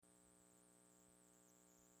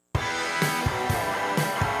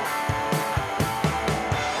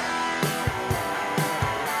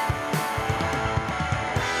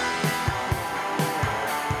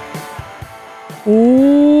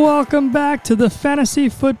welcome back to the Fantasy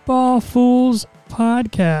Football Fools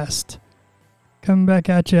podcast. Coming back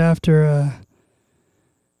at you after a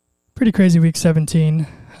pretty crazy week 17.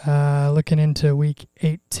 Looking into week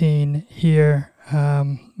 18 here. We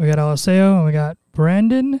got Eliseo and we got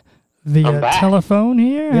Brandon via telephone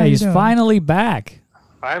here. Yeah, he's finally back.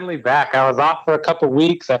 Finally back. I was off for a couple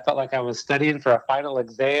weeks. I felt like I was studying for a final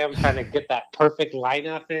exam, trying to get that perfect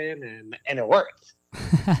lineup in, and it worked.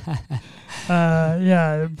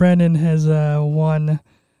 Brandon has won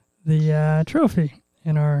the trophy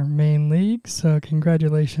in our main league, so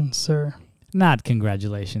congratulations, sir. Not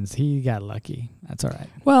congratulations. He got lucky. That's all right.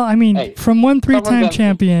 Well, I mean, from one three-time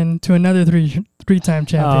champion to another three-time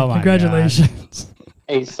champion. Congratulations. God.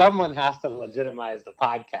 Hey, someone has to legitimize the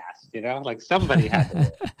podcast, you know? Like, somebody has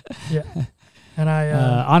to. Yeah. And I...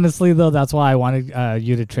 honestly, though, that's why I wanted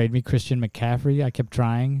you to trade me Christian McCaffrey. I kept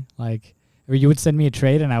trying. Or you would send me a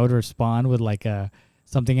trade, and I would respond with,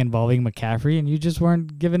 something involving McCaffrey, and you just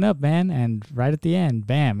weren't giving up, man. And right at the end,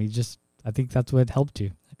 bam, I think that's what helped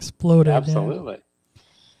you. Exploded. Absolutely.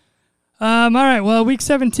 Yeah. All right, well, week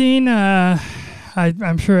 17,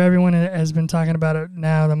 I'm sure everyone has been talking about it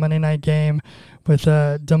now, the Monday night game with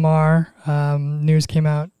DeMar. News came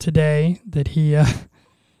out today that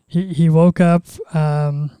he woke up,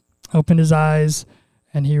 opened his eyes,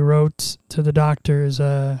 and he wrote to the doctors,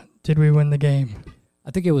 did we win the game?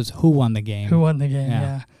 I think it was who won the game. Who won the game,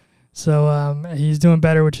 yeah. So he's doing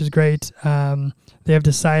better, which is great. They have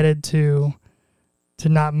decided to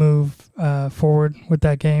not move forward with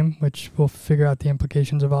that game, which we'll figure out the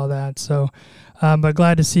implications of all that. So, but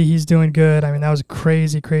glad to see he's doing good. I mean, that was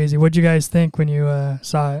crazy. What'd you guys think when you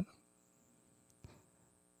saw it?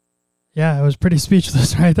 Yeah, it was pretty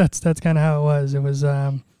speechless, right? That's kind of how it was. It was.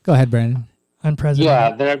 Go ahead, Brandon.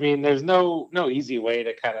 Unprecedented. Yeah, there's no easy way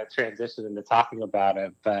to kind of transition into talking about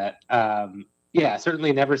it, but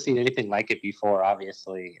certainly never seen anything like it before.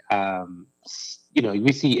 Obviously,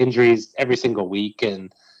 we see injuries every single week,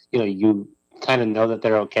 and you kind of know that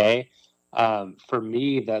they're okay. For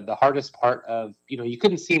me, the hardest part of you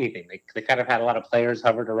couldn't see anything. They kind of had a lot of players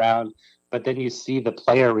hovered around, but then you see the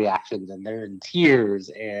player reactions, and they're in tears,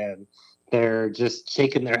 and they're just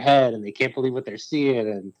shaking their head, and they can't believe what they're seeing,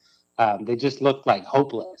 and they just looked like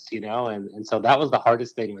hopeless, and so that was the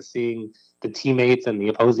hardest thing, was seeing the teammates and the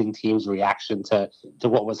opposing team's reaction to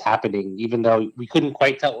what was happening, even though we couldn't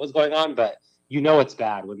quite tell what was going on, but it's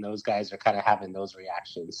bad when those guys are kind of having those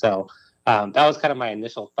reactions. So that was kind of my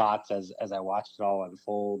initial thoughts as I watched it all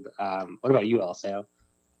unfold. What about you, Eliseo?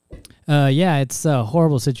 It's a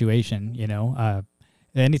horrible situation,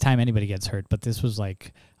 anytime anybody gets hurt, but this was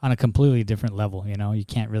on a completely different level, you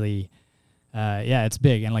can't really... it's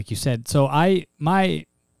big, and like you said, so my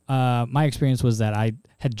experience was that I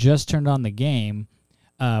had just turned on the game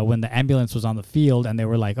when the ambulance was on the field, and they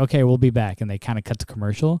were like, "Okay, we'll be back," and they kind of cut to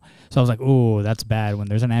commercial. So I was like, "Oh, that's bad." When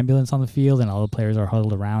there's an ambulance on the field and all the players are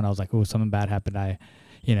huddled around, I was like, "Oh, something bad happened."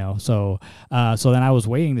 So then I was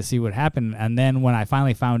waiting to see what happened, and then when I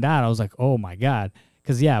finally found out, I was like, "Oh my God,"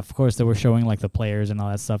 because of course they were showing the players and all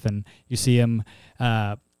that stuff, and you see them.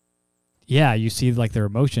 You see their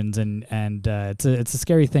emotions, and it's a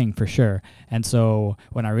scary thing for sure. And so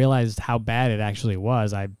when I realized how bad it actually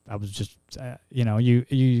was, I was just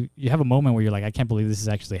you have a moment where you're like, I can't believe this is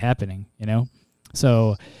actually happening,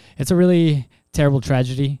 So it's a really terrible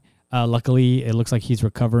tragedy. Luckily, it looks like he's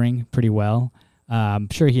recovering pretty well. I'm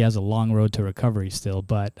sure he has a long road to recovery still,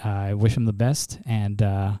 but I wish him the best. And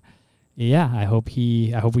I hope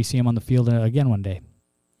we see him on the field again one day.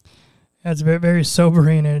 It's very, very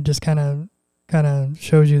sobering, and it just kind of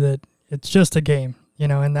shows you that it's just a game,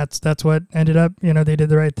 and that's what ended up. They did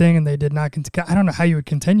the right thing, and they did not. I don't know how you would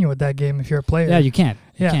continue with that game if you're a player. Yeah, you can't.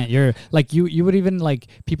 You can't. You're you would even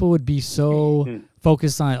people would be so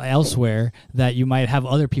focused on elsewhere that you might have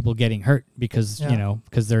other people getting hurt because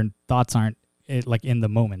because their thoughts aren't in the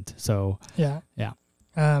moment. So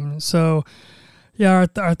our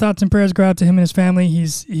thoughts and prayers go out to him and his family.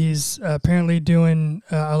 He's apparently doing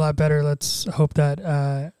a lot better. Let's hope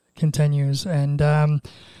that continues. And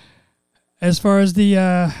as far as the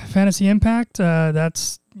fantasy impact,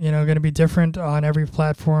 that's going to be different on every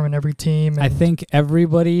platform and every team. And I think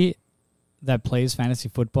everybody that plays fantasy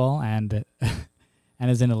football and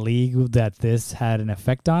is in a league that this had an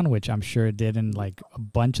effect on, which I'm sure it did in a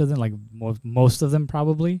bunch of them, most of them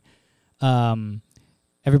probably.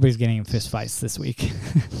 Everybody's getting in fist fights this week.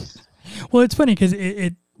 Well, it's funny because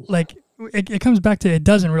it comes back to it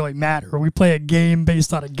doesn't really matter. We play a game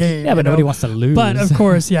based on a game. Yeah, but nobody wants to lose. But of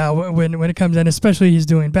course, when it comes in, especially he's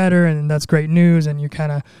doing better, and that's great news, and you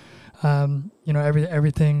kind of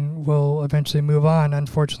everything will eventually move on,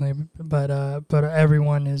 unfortunately. But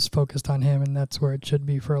everyone is focused on him, and that's where it should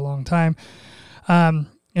be for a long time.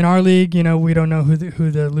 In our league, we don't know who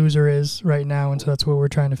the loser is right now, and so that's what we're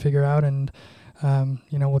trying to figure out. And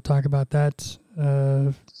we'll talk about that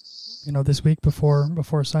this week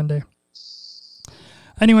before Sunday.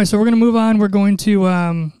 Anyway, so we're going to move on. We're going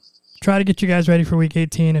to try to get you guys ready for Week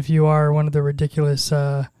 18 if you are one of the ridiculous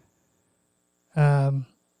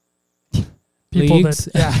people leagues?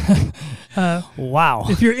 Wow.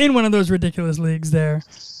 If you're in one of those ridiculous leagues there.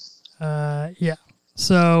 Yeah.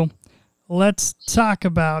 So let's talk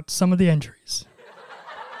about some of the injuries.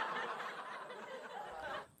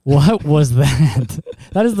 What was that?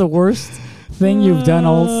 That is the worst thing you've done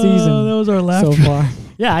all season. That was our laughter so far.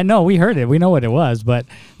 Yeah, I know. We heard it. We know what it was, but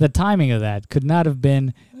the timing of that could not have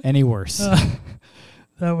been any worse.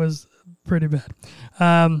 That was pretty bad.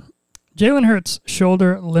 Jalen Hurts,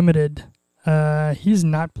 shoulder limited. He's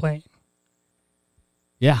not playing.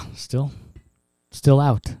 Yeah, still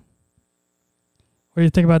out. What do you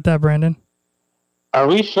think about that, Brandon? Are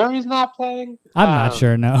we sure he's not playing? I'm not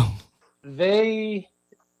sure, no. They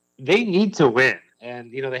need to win.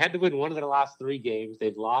 And, they had to win one of their last 3 games.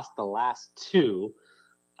 They've lost the last 2.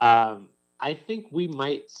 I think we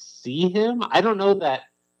might see him. I don't know that,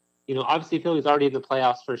 obviously Philly's already in the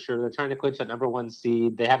playoffs for sure. They're trying to clinch that number 1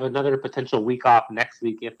 seed. They have another potential week off next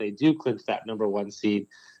week if they do clinch that number 1 seed.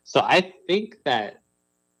 So I think that,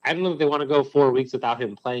 I don't know if they want to go 4 weeks without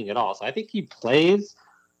him playing at all. So I think he plays.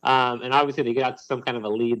 And obviously they got some kind of a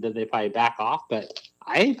lead that they probably back off. But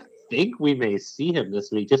I think we may see him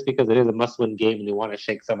this week just because it is a must-win game and they want to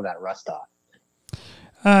shake some of that rust off.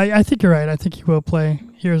 I think you're right. I think he will play.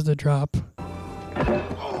 Here's the drop.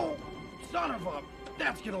 Oh, son of a...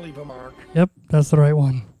 That's going to leave a mark. Yep, that's the right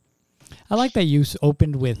one. I like that you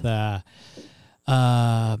opened with, he's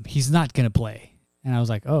not going to play. And I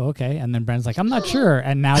was like, oh, okay. And then Brandon's like, I'm not sure.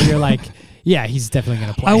 And now you're like, yeah, he's definitely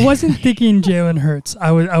going to play. I wasn't thinking Jalen Hurts.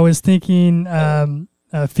 I was thinking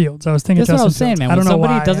Fields. I was thinking That's Justin what I was saying, Fields. man. I don't When know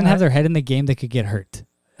somebody why. doesn't have their head in the game, they could get hurt.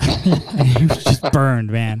 And he was just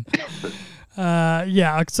burned, man.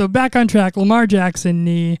 So back on track. Lamar Jackson,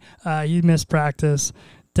 knee. He missed practice.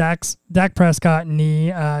 Dak Prescott,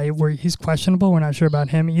 knee. Where he's questionable. We're not sure about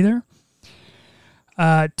him either.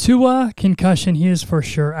 Tua, concussion. He is for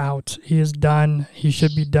sure out. He is done. He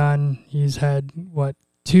should be done. He's had,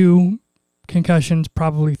 2 concussions?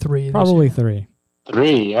 Probably 3. Probably 3.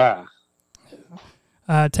 3, yeah.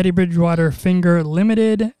 Teddy Bridgewater, finger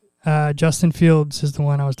limited. Justin Fields is the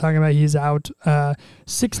one I was talking about. He's out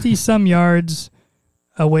 60-some yards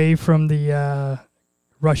away from the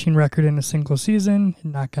rushing record in a single season.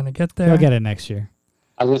 Not going to get there. He'll get it next year.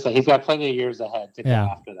 I was going to say, he's got plenty of years ahead to go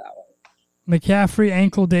after that one. McCaffrey,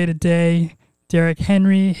 ankle day-to-day. Derrick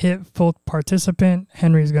Henry, hit full participant.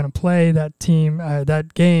 Henry's going to play. That team,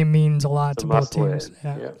 that game means a lot to both teams.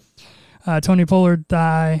 Yeah. Tony Pollard,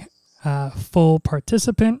 thigh, full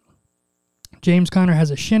participant. James Conner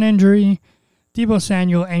has a shin injury. Deebo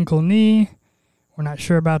Samuel, ankle, knee. We're not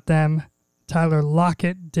sure about them. Tyler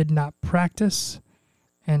Lockett did not practice.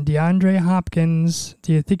 And DeAndre Hopkins,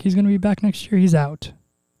 do you think he's going to be back next year? He's out.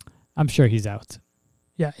 I'm sure he's out.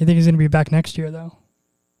 Yeah, you think he's going to be back next year, though?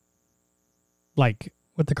 Like,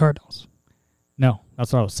 with the Cardinals? No,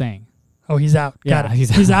 that's what I was saying. Oh, he's out. Yeah, Got it.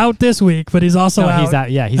 He's out this week, but he's also out. He's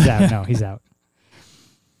out. Yeah, he's out. No, he's out.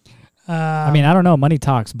 I mean, I don't know. Money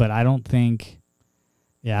talks, but I don't think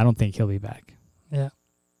he'll be back. Yeah.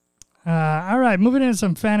 All right, moving into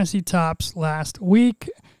some fantasy tops last week.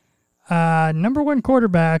 Number 1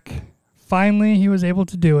 quarterback, finally he was able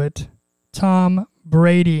to do it. Tom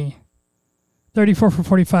Brady. 34 for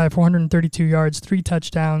 45, 432 yards, 3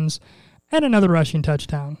 touchdowns, and another rushing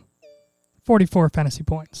touchdown. 44 fantasy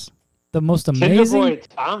points. The most amazing... Tender boy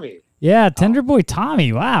Tommy. Yeah, Tender Boy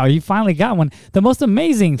Tommy. Wow, you finally got one. The most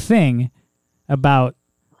amazing thing about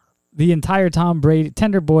the entire Tom Brady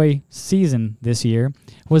Tender Boy season this year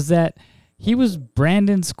was that he was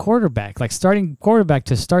Brandon's quarterback, like starting quarterback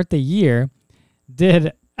to start the year,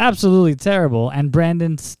 did absolutely terrible, and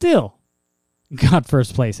Brandon still got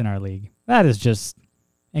first place in our league. That is just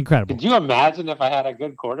incredible. Could you imagine if I had a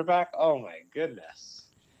good quarterback? Oh, my goodness.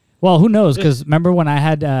 Well, who knows? Because remember when I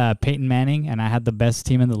had Peyton Manning and I had the best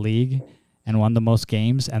team in the league and won the most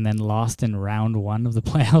games and then lost in round 1 of the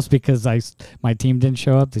playoffs because my team didn't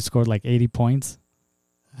show up. They scored like 80 points.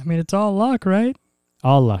 I mean, it's all luck, right?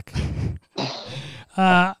 All luck.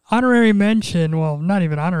 Honorary mention. Well, not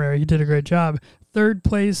even honorary. He did a great job. 3rd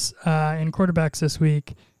place in quarterbacks this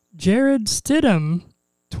week. Jared Stidham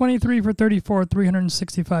 23 for 34,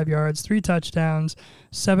 365 yards, 3 touchdowns,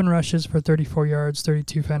 7 rushes for 34 yards,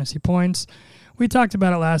 32 fantasy points. We talked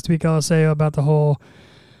about it last week, Eliseo, about the whole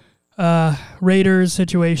Raiders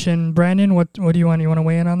situation. Brandon, what do you want? You want to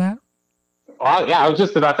weigh in on that? Well, yeah, I was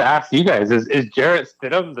just about to ask you guys, is Jarrett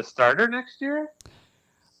Stidham the starter next year?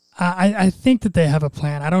 I think that they have a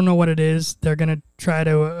plan. I don't know what it is. They're going to try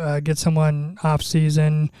to get someone off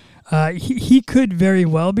season. He could very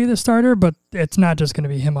well be the starter, but it's not just going to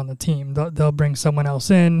be him on the team. They'll bring someone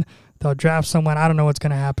else in. They'll draft someone. I don't know what's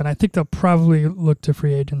going to happen. I think they'll probably look to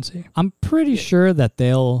free agency. I'm pretty sure that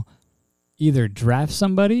they'll either draft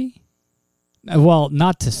somebody. Well,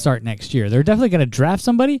 not to start next year. They're definitely going to draft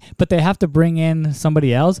somebody, but they have to bring in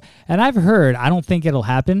somebody else. And I've heard, I don't think it'll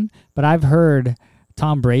happen, but I've heard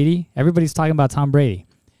Tom Brady. Everybody's talking about Tom Brady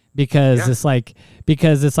because it's like,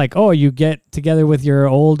 oh, you get together with your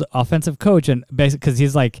old offensive coach, and basically, because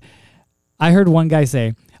he's like, I heard one guy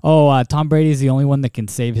say, oh, Tom Brady's the only one that can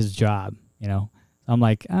save his job. You know, I'm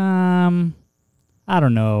like, I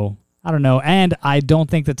don't know, and I don't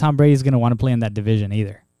think that Tom Brady's going to want to play in that division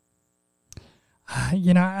either.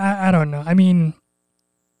 You know, I don't know. I mean,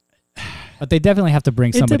 but they definitely have to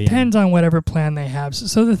bring somebody in. It depends on whatever plan they have.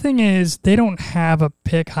 So the thing is, they don't have a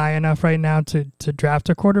pick high enough right now to draft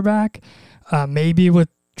a quarterback. Maybe with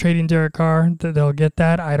trading Derek Carr, they'll get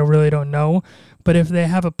that. I really don't know. But if they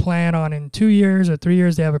have a plan on in 2 years or 3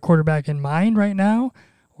 years, they have a quarterback in mind right now,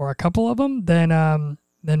 or a couple of them,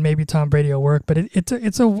 then maybe Tom Brady will work. But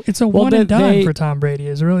it's a one and done for Tom Brady.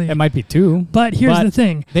 Is really it might be two. But here's the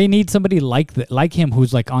thing: they need somebody like him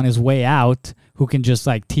who's like on his way out, who can just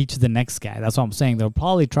like teach the next guy. That's what I'm saying. They'll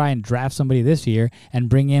probably try and draft somebody this year and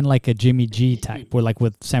bring in like a Jimmy G type, or like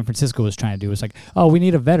what San Francisco was trying to do. It's like, oh, we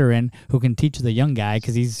need a veteran who can teach the young guy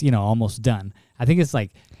because he's almost done. I think it's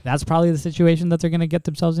like that's probably the situation that they're going to get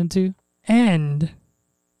themselves into. And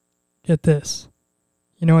get this.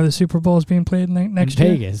 You know where the Super Bowl is being played next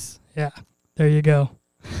year? Vegas. Yeah, there you go.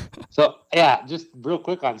 So, yeah, just real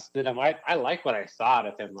quick on Stidham. I like what I saw out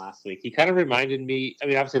of him last week. He kind of reminded me, I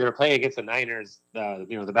mean, obviously they were playing against the Niners,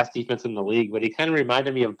 the best defense in the league, but he kind of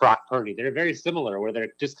reminded me of Brock Purdy. They're very similar, where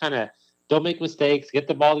they're just kind of don't make mistakes, get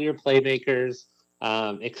the ball to your playmakers,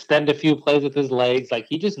 extend a few plays with his legs. Like,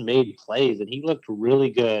 he just made plays, and he looked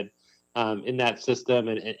really good in that system.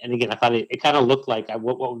 And again, I thought it kind of looked like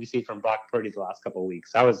what we see from Brock Purdy the last couple of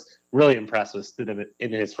weeks. I was really impressed with Stidham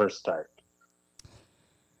in his first start.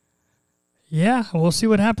 Yeah, we'll see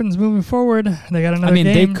what happens moving forward. They got another game.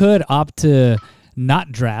 They could opt to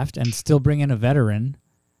not draft and still bring in a veteran,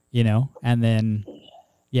 and then,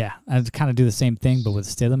 I'd kind of do the same thing, but with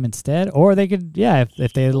Stidham instead. Or they could,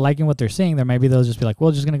 if they're liking what they're seeing, then maybe they'll just be like,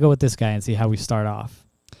 we're just going to go with this guy and see how we start off.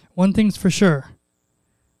 One thing's for sure.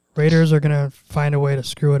 Raiders are going to find a way to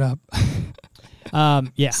screw it up.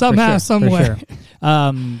 Somehow, some way.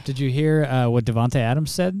 Sure. Did you hear what Devontae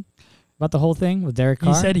Adams said about the whole thing with Derek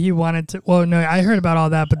Carr? He said he wanted to. Well, no, I heard about all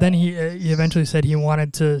that, but then he eventually said he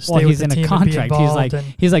wanted to stay with the team and be involved.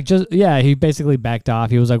 He basically backed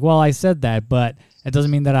off. He was like, well, I said that, but it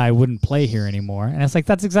doesn't mean that I wouldn't play here anymore. And it's like,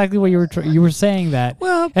 that's exactly what you were saying that.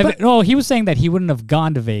 Well, he was saying that he wouldn't have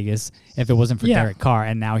gone to Vegas if it wasn't for Derek Carr,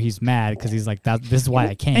 and now he's mad because he's like, this is why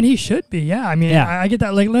I came. And he should be, yeah. I mean, I get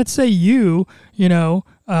that. Like, let's say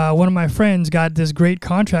one of my friends got this great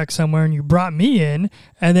contract somewhere and you brought me in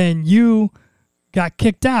and then you got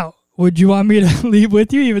kicked out. Would you want me to leave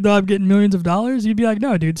with you even though I'm getting millions of dollars? You'd be like,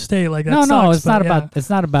 no, dude, stay. Like, that sucks. No, it's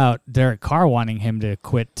not about Derek Carr wanting him to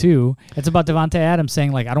quit too. It's about Devontae Adams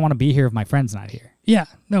saying, like, I don't want to be here if my friend's not here. Yeah,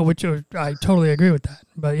 no, I totally agree with that.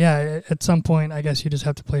 But yeah, at some point, I guess you just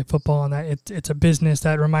have to play football, and that it's a business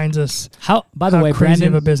that reminds us. By the way, crazy Brandon,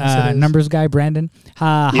 of a business it is. Numbers guy, Brandon.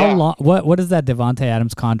 How long? What is that Devontae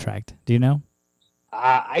Adams contract? Do you know?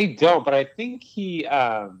 I don't, but I think he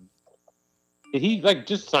did he like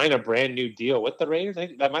just sign a brand new deal with the Raiders? I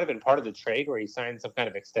think that might have been part of the trade where he signed some kind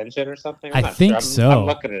of extension or something. I think so. I'm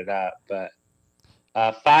looking it up, but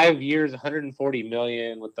 5 years, $140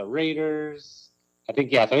 million with the Raiders. I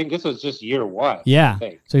think this was just year one. Yeah.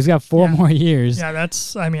 So he's got 4 more years. Yeah,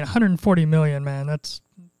 that's $140 million, man. That's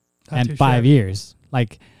not and 5 years.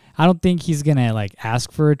 Like, I don't think he's gonna like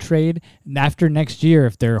ask for a trade. And after next year,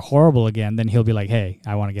 if they're horrible again, then he'll be like, "Hey,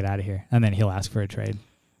 I want to get out of here," and then he'll ask for a trade.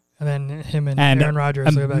 And then him and Aaron Rodgers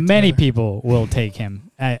will go back many together. people will take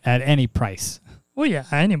him at any price. Well, yeah,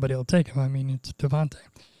 anybody will take him. I mean, it's Devontae.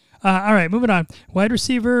 All right, moving on. Wide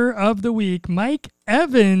receiver of the week, Mike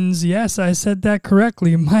Evans. Yes, I said that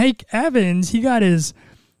correctly. Mike Evans, he got his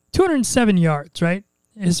 207 yards, right?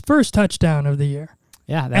 His first touchdown of the year.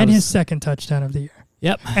 Yeah. His second touchdown of the year.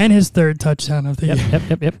 Yep. And his third touchdown of the year.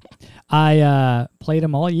 Yep. I played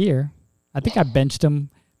him all year. I think I benched him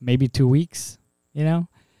maybe 2 weeks, and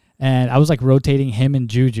I was like rotating him and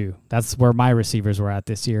Juju. That's where my receivers were at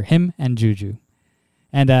this year, him and Juju.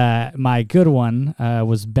 And my good one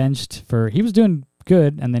was benched he was doing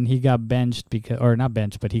good, and then he got benched not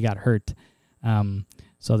benched, but he got hurt.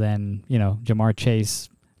 So then, Jamar Chase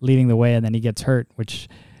leading the way, and then he gets hurt, which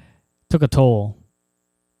took a toll.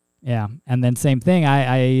 Yeah, and then same thing.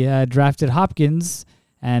 I drafted Hopkins,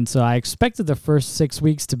 and so I expected the first 6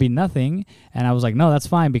 weeks to be nothing, and I was like, no, that's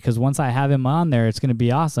fine, because once I have him on there, it's going to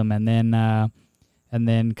be awesome. And then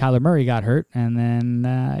Kyler Murray got hurt, and then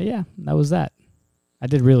that was that. I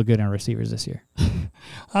did really good on receivers this year.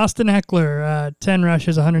 Austin Eckler, 10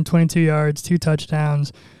 rushes, 122 yards, 2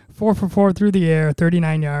 touchdowns, 4 for 4 through the air,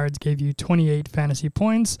 39 yards, gave you 28 fantasy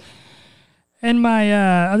points. And my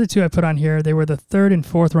other two I put on here, they were the third and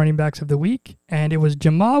fourth running backs of the week, and it was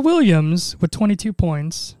Jamal Williams with 22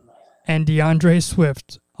 points and DeAndre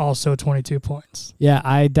Swift, also 22 points. Yeah,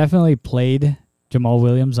 I definitely played Jamal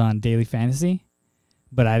Williams on Daily Fantasy,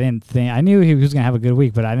 but I knew he was going to have a good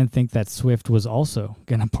week, but I didn't think that Swift was also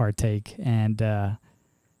going to partake and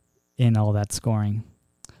in all that scoring.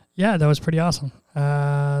 Yeah, that was pretty awesome.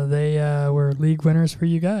 They were league winners for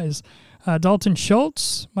you guys. Dalton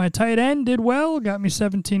Schultz, my tight end, did well, got me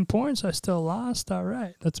 17 points. I still lost. All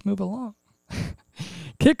right, let's move along.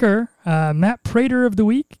 Kicker, Matt Prater of the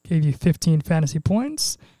week, gave you 15 fantasy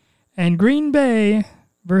points. And Green Bay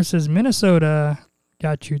versus Minnesota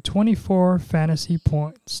got you 24 fantasy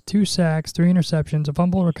points. 2 sacks, 3 interceptions, a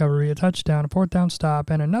fumble recovery, a touchdown, a fourth down stop,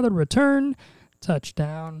 and another return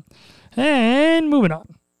touchdown. And moving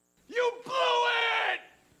on. You blew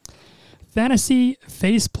it! Fantasy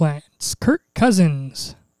face plants. Kirk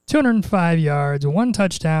Cousins, 205 yards, 1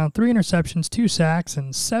 touchdown, 3 interceptions, 2 sacks,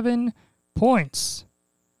 and 7 points.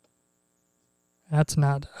 That's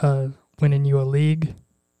not winning you a league.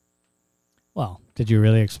 Well, did you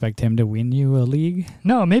really expect him to win you a league?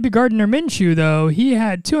 No, maybe Gardner Minshew, though. He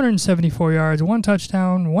had 274 yards, 1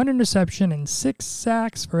 touchdown, 1 interception, and 6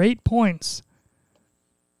 sacks for 8 points.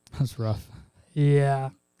 That's rough.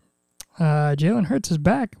 Yeah. Jalen Hurts is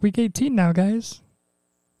back. Week 18 now, guys.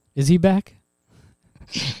 Is he back?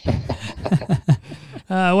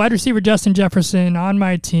 Wide receiver Justin Jefferson on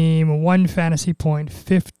my team, 1 fantasy point,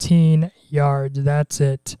 15 yards. That's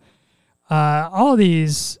it. All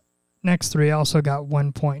these next 3 also got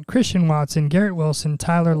 1 point. Christian Watson, Garrett Wilson,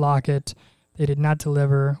 Tyler Lockett. They did not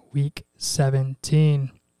deliver week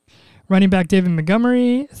 17. Running back David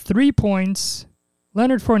Montgomery, 3 points.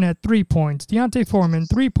 Leonard Fournette, 3 points. Deontay Foreman,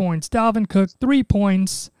 3 points. Dalvin Cook, 3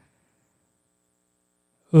 points.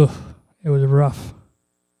 Ugh, it was rough.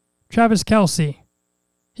 Travis Kelce,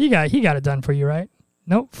 he got it done for you, right?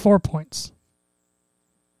 Nope, 4 points.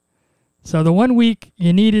 So the 1 week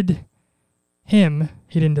you needed him,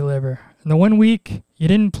 he didn't deliver. And the 1 week you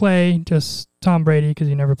didn't play just Tom Brady because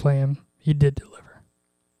you never play him, he did deliver.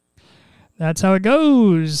 That's how it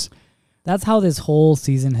goes. That's how this whole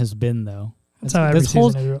season has been, though. That's how every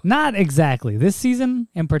season is. Not exactly. This season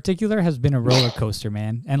in particular has been a roller coaster,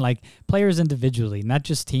 man. And like players individually, not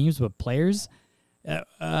just teams, but players.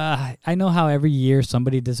 I know how every year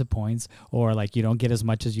somebody disappoints or like you don't get as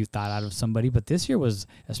much as you thought out of somebody, but this year was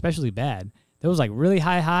especially bad. There was like really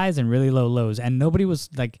high highs and really low lows, and nobody was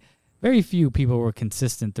like, very few people were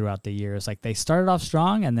consistent throughout the year. It's like they started off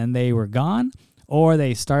strong and then they were gone, or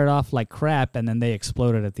they started off like crap and then they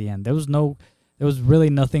exploded at the end. There was really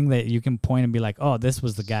nothing that you can point and be like, oh, this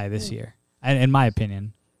was the guy this year, in my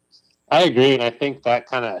opinion. I agree, and I think that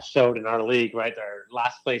kind of showed in our league, right? Our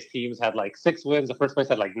last place teams had like 6 wins. The first place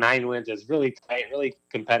had like 9 wins. It was really tight, really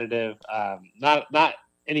competitive. Not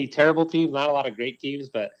any terrible teams, not a lot of great teams,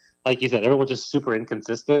 but like you said, everyone was just super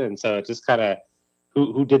inconsistent, and so it just kind of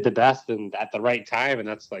who did the best and at the right time, and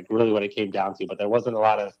that's like really what it came down to. But there wasn't a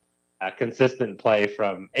lot of consistent play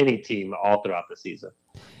from any team all throughout the season.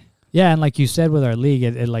 Yeah, and like you said with our league,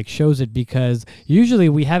 it like shows it because usually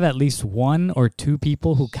we have at least 1 or 2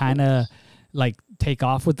 people who kind of like take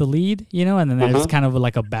off with the lead, and then it's kind of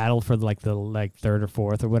like a battle for the third or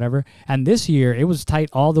fourth or whatever. And this year it was tight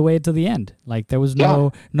all the way to the end. Like there was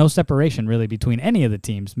no separation really between any of the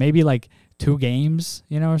teams. Maybe like 2 games,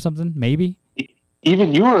 or something. Maybe.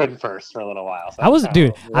 Even you were in first for a little while. So I was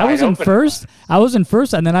in first. I was in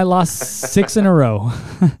first, and then I lost 6 in a row.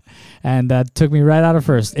 And that took me right out of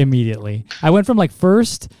first immediately. I went from like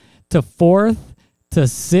first to fourth to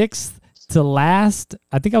sixth to last.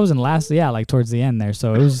 I think I was in last, like towards the end there.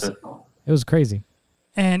 So it was crazy.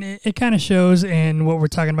 And it kind of shows in what we're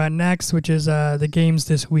talking about next, which is the games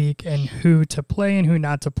this week and who to play and who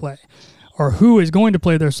not to play, or who is going to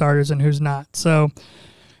play their starters and who's not. So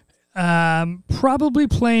Probably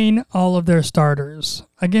playing all of their starters.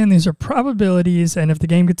 Again, these are probabilities, and if the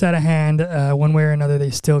game gets out of hand, one way or another,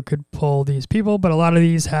 they still could pull these people. But a lot of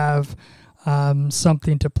these have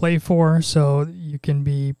something to play for, so you can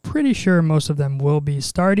be pretty sure most of them will be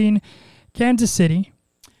starting. Kansas City.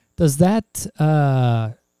 Does that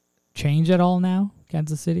change at all now,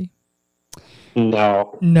 Kansas City?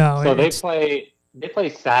 No. No. So they play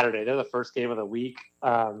Saturday. They're the first game of the week.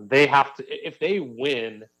 They have to, if they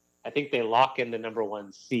win, I think they lock in the number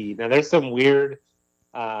 1 seed. Now, there's some weird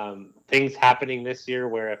things happening this year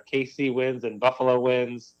where if KC wins and Buffalo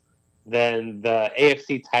wins, then the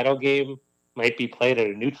AFC title game might be played at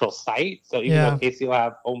a neutral site. So even though KC will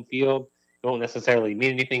have home field, it won't necessarily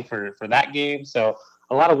mean anything for that game. So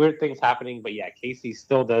a lot of weird things happening. But, yeah, KC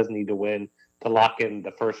still does need to win to lock in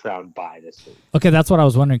the first round bye this week. Okay, that's what I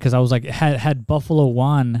was wondering, because I was like, had Buffalo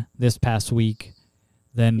won this past week,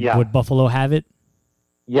 then would Buffalo have it?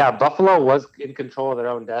 Yeah, Buffalo was in control of their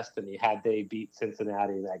own destiny had they beat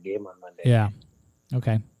Cincinnati in that game on Monday. Yeah.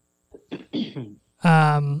 Okay.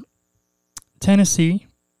 Tennessee,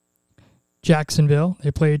 Jacksonville.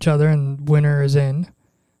 They play each other, and winner is in.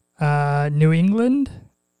 New England,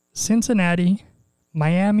 Cincinnati,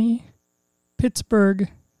 Miami,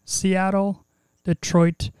 Pittsburgh, Seattle,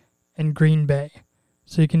 Detroit, and Green Bay.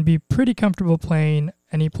 So you can be pretty comfortable playing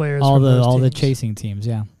any players. All from those the teams. chasing teams,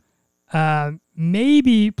 yeah.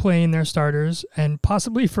 Maybe playing their starters, and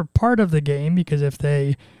possibly for part of the game, because if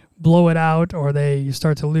they blow it out or they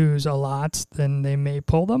start to lose a lot, then they may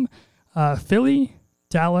pull them. Philly,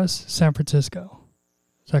 Dallas, San Francisco.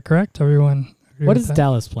 Is that correct? Everyone agree What with is that?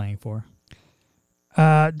 Dallas playing for?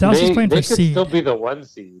 Dallas is playing for They could seed. still be the 1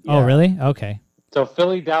 seed. Oh, yeah. really? Okay. So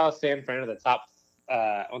Philly, Dallas, San Fran are the top.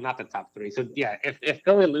 Not the top 3. So yeah, if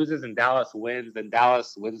Philly loses and Dallas wins, then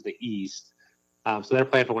Dallas wins the East. So they're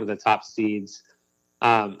playing for one of the top seeds.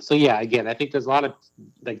 So yeah, again, I think there's a lot of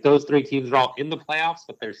those 3 teams are all in the playoffs,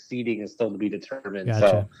 but their seeding is still to be determined.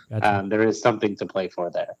 Gotcha. There is something to play for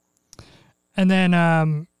there. And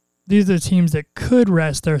then these are the teams that could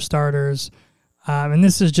rest their starters. And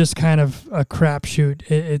this is just kind of a crapshoot.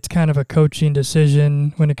 It's kind of a coaching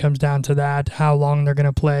decision when it comes down to that, how long they're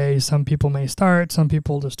going to play. Some people may start. Some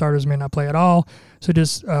people, the starters may not play at all. So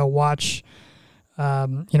just watch,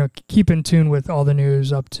 keep in tune with all the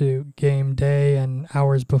news up to game day and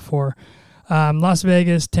hours before. Las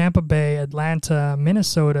Vegas, Tampa Bay, Atlanta,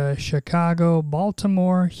 Minnesota, Chicago,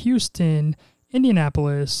 Baltimore, Houston,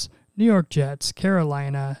 Indianapolis, New York Jets,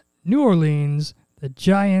 Carolina, New Orleans, the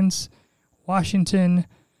Giants, Washington,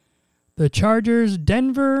 the Chargers,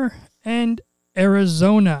 Denver, and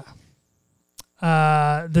Arizona.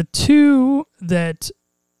 The 2 that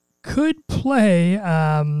could play,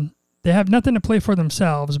 they have nothing to play for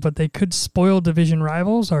themselves, but they could spoil division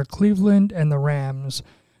rivals, are Cleveland and the Rams.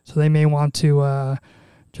 So they may want to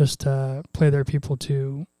just play their people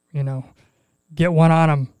to, get one on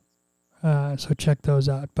them. So check those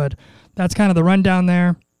out. But that's kind of the rundown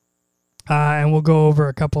there. And we'll go over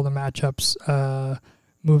a couple of the matchups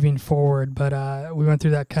moving forward. But we went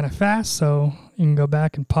through that kind of fast, so you can go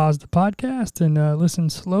back and pause the podcast and listen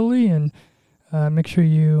slowly and make sure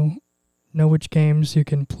you know which games you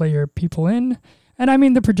can play your people in. And I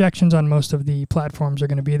mean, the projections on most of the platforms are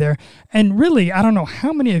going to be there. And really, I don't know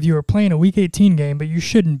how many of you are playing a Week 18 game, but you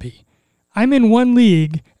shouldn't be. I'm in one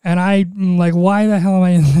league, and I'm like, why the hell am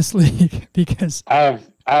I in this league? Because I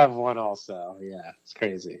have one also. Yeah, it's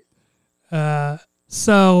crazy.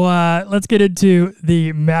 So let's get into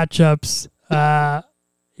the matchups.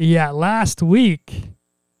 Last week,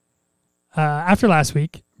 after last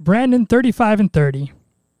week, Brandon 35-30.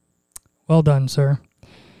 Well done, sir.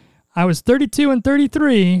 I was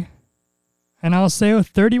 32-33, and Eliseo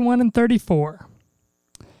 31-34.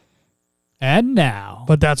 And now.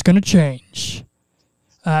 But that's going to change.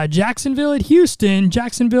 Jacksonville at Houston.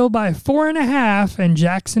 Jacksonville by 4.5, and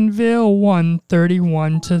Jacksonville won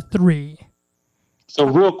 31-3. So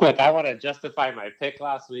real quick, I want to justify my pick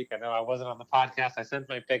last week. I know I wasn't on the podcast. I sent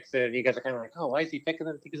my picks in. You guys are kind of like, oh, why is he picking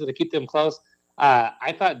them? Because to keep them close.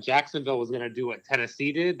 I thought Jacksonville was going to do what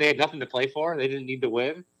Tennessee did. They had nothing to play for. They didn't need to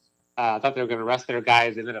win. I thought they were going to rest their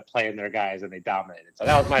guys. They ended up playing their guys, and they dominated. So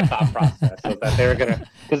that was my thought process, was that they were going to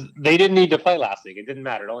 – because they didn't need to play last week. It didn't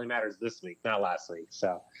matter. It only matters this week, not last week.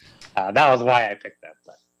 So that was why I picked them.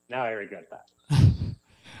 But now I regret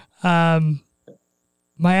that.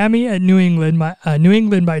 Miami at New England. New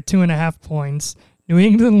England by 2.5 points.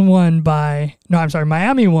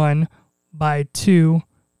 Miami won by 2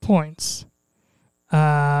 points.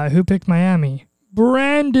 Who picked Miami?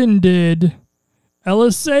 Brandon did.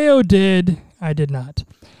 Eliseo did. I did not.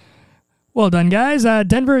 Well done, guys.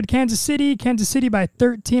 Denver at Kansas City. Kansas City by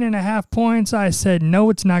 13.5 points. I said, no,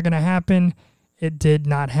 it's not going to happen. It did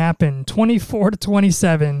not happen.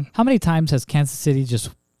 24-27. How many times has Kansas City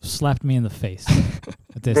just slapped me in the face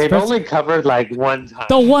with this? They've only covered like one time.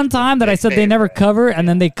 The one time that I said they never cover, and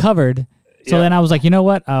then they covered. So then I was like, you know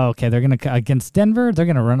what? Oh, okay, they're going to, against Denver, they're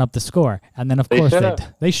going to run up the score. And then, of course,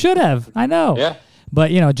 they should have. I know. Yeah. But,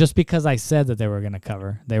 just because I said that they were going to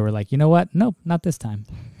cover, they were like, you know what? Nope, not this time.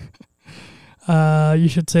 You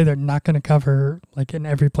should say they're not going to cover like in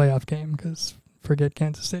every playoff game because forget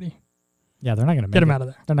Kansas City. Yeah, they're not going to make it. Get them out of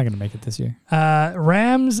there. They're not going to make it this year.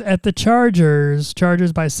 Rams at the Chargers.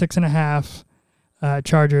 Chargers by 6.5.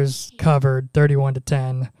 Chargers covered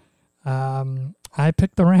 31-10. I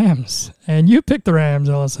picked the Rams, and you picked the Rams,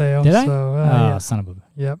 Eliseo. Did I? So, yeah. Son of a...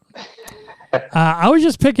 Yep. I was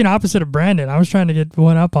just picking opposite of Brandon. I was trying to get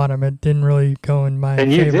one up on him. It didn't really go in my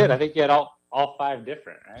And favor. you did. I think you had all five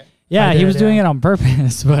different, right? Yeah, he was doing it on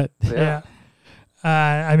purpose, but... Yeah.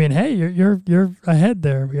 I mean, hey, you're ahead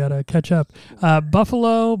there. We got to catch up.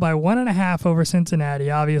 Buffalo by 1.5 over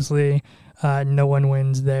Cincinnati. Obviously, no one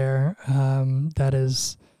wins there. That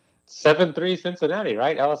is... 7-3 Cincinnati,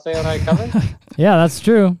 right? Eliseo and I covered? Yeah, that's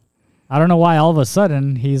true. I don't know why all of a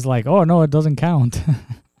sudden he's like, oh, no, it doesn't count.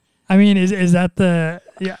 I mean, is that the...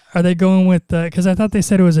 Yeah, are they going with the... Because I thought they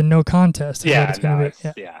said it was a no contest. Yeah,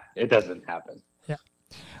 it doesn't happen. Yeah.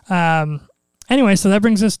 Anyway, so that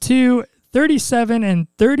brings us to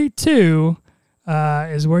 37-32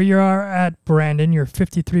 is where you are at, Brandon. Your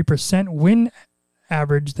 53% win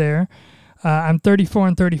average there. I'm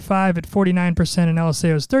 34-35 at 49%, and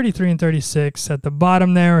Eliseo is 33-36 at the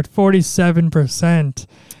bottom there at 47%.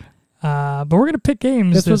 But we're gonna pick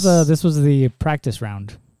games. This was the practice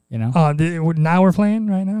round, Oh, now we're playing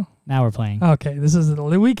right now. Now we're playing. Okay, this is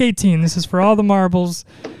week 18. This is for all the marbles.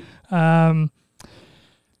 Double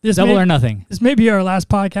or nothing. This may be our last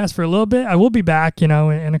podcast for a little bit. I will be back, in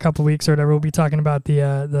a couple of weeks or whatever. We'll be talking about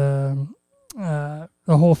the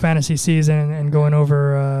whole fantasy season and going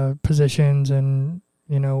over positions and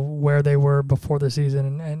where they were before the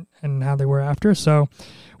season and how they were after. So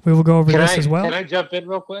we will go over this as well. Can I jump in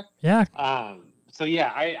real quick? Yeah. So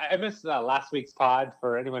yeah, I missed last week's pod.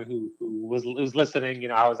 For anyone who was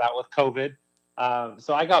listening, I was out with COVID.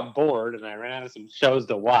 So I got bored and I ran out of some shows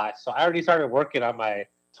to watch. So I already started working on my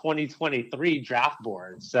 2023 draft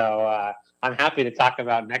board. So I'm happy to talk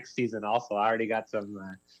about next season also. I already got some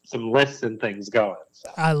lists and things going. So.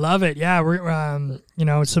 I love it. Yeah, we're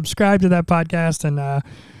subscribe to that podcast, and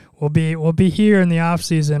we'll be here in the off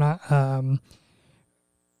season,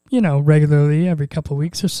 regularly every couple of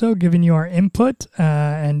weeks or so, giving you our input,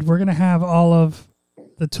 and we're gonna have all of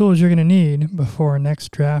the tools you're gonna need before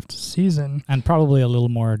next draft season, and probably a little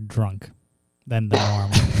more drunk than the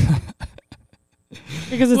normal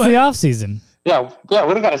because it's the off season. Yeah, we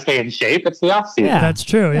don't got to stay in shape. It's the off season. Yeah, that's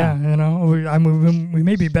true. Yeah, we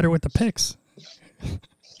may be better with the picks.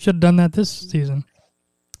 Should have done that this season.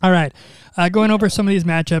 All right, going over some of these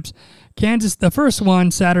matchups. The first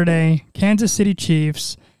one Saturday, Kansas City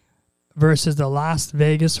Chiefs versus the Las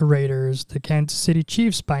Vegas Raiders. The Kansas City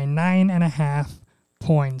Chiefs by 9.5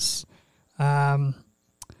 points.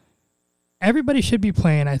 Everybody should be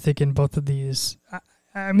playing, I think, in both of these.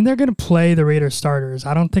 I mean, they're going to play the Raiders starters.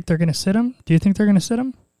 I don't think they're going to sit them. Do you think they're going to sit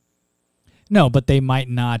them? No, but they might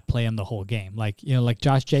not play him the whole game. Like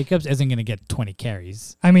Josh Jacobs isn't going to get 20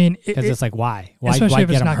 carries. I mean, because it's like, why? Especially if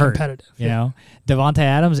get it's him not hurt? Competitive. Devontae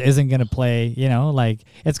Adams isn't going to play.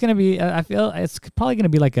 It's going to be. I feel it's probably going to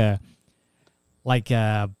be like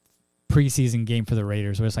a preseason game for the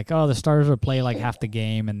Raiders, where it's like, oh, the starters will play like half the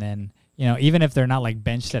game, and then even if they're not like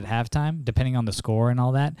benched at halftime, depending on the score and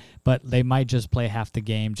all that, but they might just play half the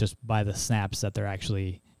game just by the snaps that they're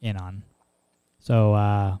actually in on. So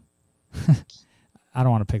I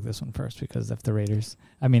don't want to pick this one first because F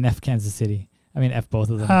Kansas City. F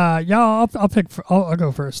both of them. I'll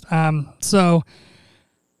go first. The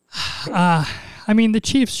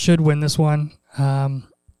Chiefs should win this one.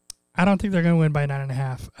 I don't think they're going to win by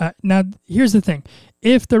 9.5. Now, here's the thing.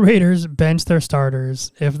 If the Raiders bench their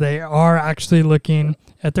starters, if they are actually looking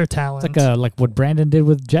at their talent. It's like what Brandon did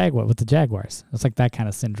with the Jaguars. It's like that kind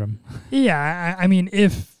of syndrome. Yeah,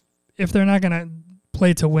 if they're not going to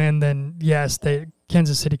play to win, then yes,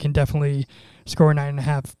 Kansas City can definitely score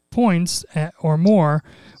 9.5 points or more.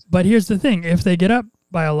 But here's the thing. If they get up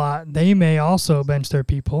by a lot, they may also bench their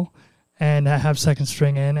people and have second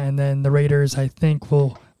string in, and then the Raiders, I think,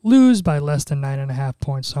 will lose by less than 9.5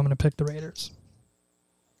 points. So I'm going to pick the Raiders.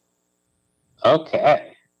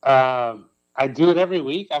 Okay. I do it every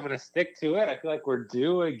week. I'm going to stick to it. I feel like we're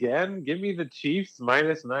due again. Give me the Chiefs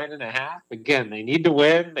minus 9.5. Again, they need to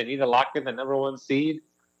win. They need to lock in the number 1 seed.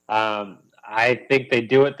 I think they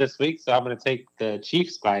do it this week, so I'm going to take the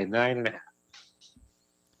Chiefs by 9.5.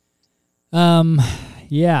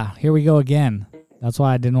 Yeah, here we go again. That's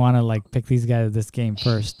why I didn't want to pick these guys this game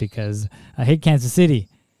first, because I hate Kansas City.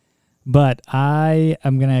 But I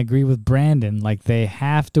am going to agree with Brandon. They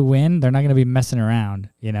have to win. They're not going to be messing around,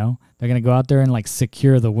 They're going to go out there and,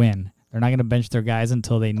 secure the win. They're not going to bench their guys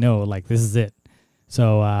until they know, this is it.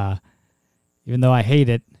 So, even though I hate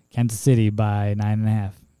it, Kansas City by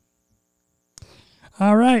 9.5.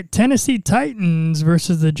 All right, Tennessee Titans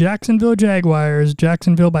versus the Jacksonville Jaguars.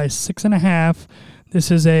 Jacksonville by 6.5. This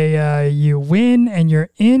is a you win and you're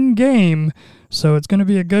in game, so it's going to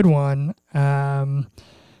be a good one.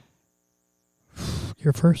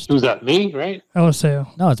 You're first. Who's that? Me, right?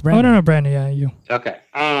 Eliseo. No, it's Brandon. Oh, no, Brandon. Yeah, you. Okay.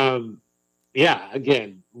 Yeah,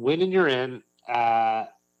 again, win and you're in.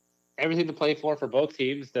 Everything to play for both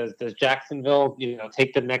teams. Does Jacksonville,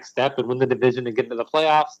 take the next step and win the division and get into the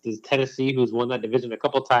playoffs? Does Tennessee, who's won that division a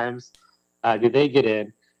couple times, do they get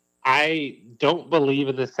in? I don't believe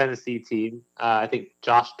in this Tennessee team. I think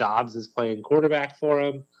Josh Dobbs is playing quarterback for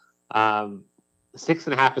him.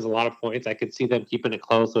 6.5 is a lot of points. I could see them keeping it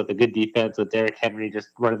close with a good defense, with Derrick Henry just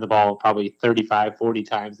running the ball probably 35, 40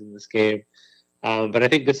 times in this game. But I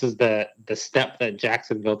think this is the step that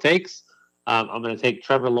Jacksonville takes. I'm going to take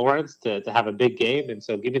Trevor Lawrence to have a big game, and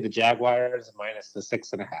so give me the Jaguars minus the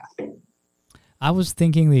 6.5. I was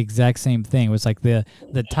thinking the exact same thing. It was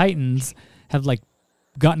the Titans have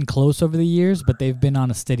gotten close over the years, but they've been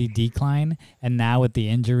on a steady decline, and now with the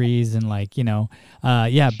injuries and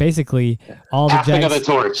basically all the Passing of the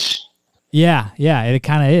torch. Yeah, it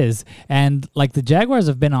kind of is. And the Jaguars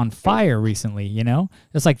have been on fire recently,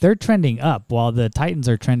 It's they're trending up while the Titans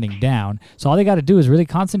are trending down. So all they got to do is really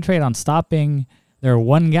concentrate on stopping their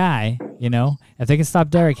one guy, If they can stop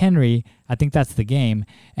Derrick Henry, I think that's the game.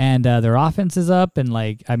 And their offense is up, and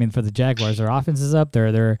for the Jaguars, their offense is up.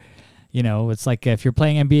 They're it's if you're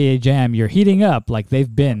playing NBA Jam, you're heating up like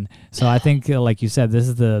they've been. So I think, like you said, this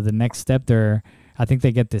is the next step. I think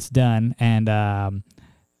they get this done, and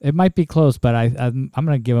it might be close, but I'm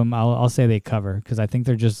gonna give them. I'll say they cover, because I think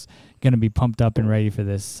they're just gonna be pumped up and ready for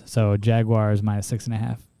this. So Jaguars minus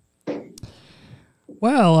 6.5.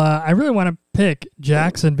 Well, I really want to pick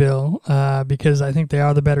Jacksonville because I think they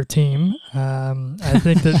are the better team. I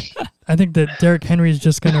think that Derrick Henry is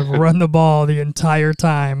just going to run the ball the entire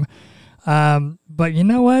time. But you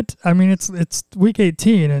know what? I mean, it's week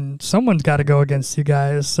 18, and someone's got to go against you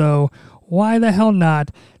guys. So why the hell not?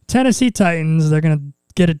 Tennessee Titans. They're going to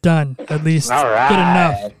get it done. At least get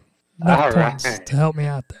enough points to help me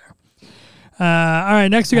out there. All right.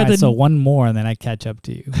 Next we got so one more, and then I catch up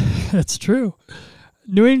to you. That's true.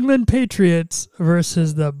 New England Patriots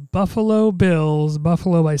versus the Buffalo Bills.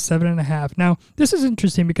 Buffalo by 7.5. Now, this is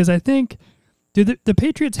interesting because I think the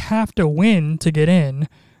Patriots have to win to get in,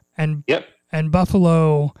 and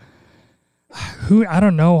Buffalo, who I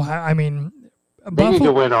don't know. I mean, They need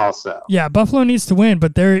to win also. Yeah, Buffalo needs to win,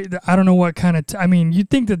 but I don't know what kind of. You'd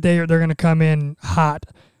think that they're going to come in hot,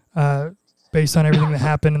 based on everything that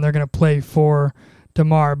happened, and they're going to play for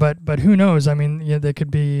DeMar. But who knows? They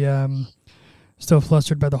could be. Still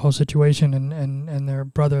flustered by the whole situation and their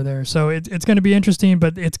brother there. So it's going to be interesting,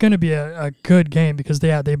 but it's going to be a good game because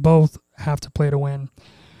they both have to play to win.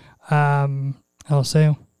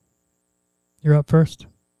 Eliseo, you're up first.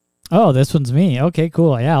 Oh, this one's me. Okay,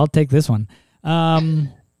 cool. Yeah, I'll take this one.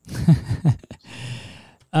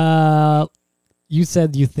 You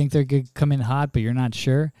said you think they're going to come in hot, but you're not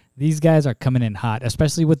sure. These guys are coming in hot,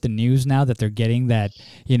 especially with the news now that they're getting that,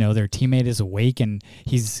 their teammate is awake and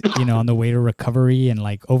he's, on the way to recovery, and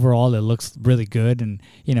overall it looks really good, and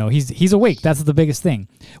he's awake. That's the biggest thing.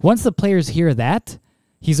 Once the players hear that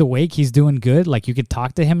he's awake, he's doing good, you could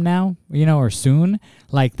talk to him now, or soon,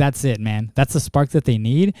 that's it, man. That's the spark that they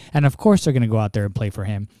need, and of course they're going to go out there and play for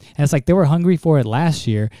him. And it's they were hungry for it last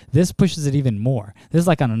year. This pushes it even more. This is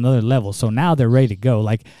on another level, so now they're ready to go.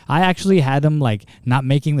 I actually had them not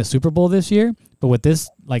making the Super Bowl this year, but with this,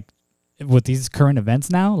 with these current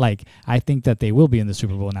events now, I think that they will be in the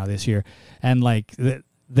Super Bowl now this year. And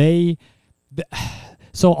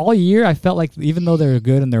so all year, I felt even though they're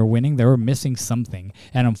good and they're winning, they were missing something.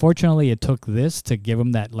 And unfortunately, it took this to give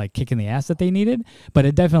them that kick in the ass that they needed. But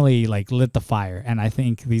it definitely lit the fire. And I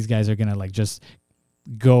think these guys are gonna just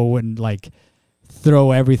go and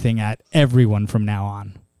throw everything at everyone from now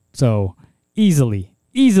on. So easily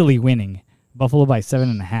winning. Buffalo by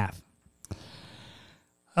 7.5.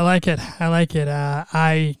 I like it. I like it.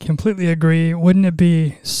 I completely agree. Wouldn't it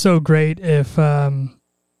be so great if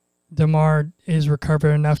DeMar is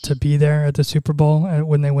recovered enough to be there at the Super Bowl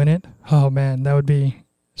when they win it? Oh, man, that would be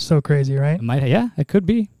so crazy, right? It could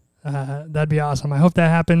be. That'd be awesome. I hope that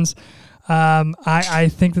happens. I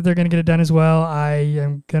think that they're going to get it done as well. I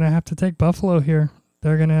am going to have to take Buffalo here.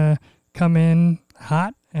 They're going to come in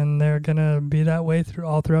hot, and they're going to be that way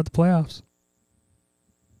throughout the playoffs.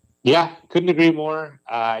 Yeah, couldn't agree more.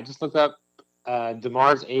 I just looked up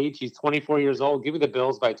DeMar's age. He's 24 years old. Give me the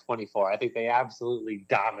Bills by 24. I think they absolutely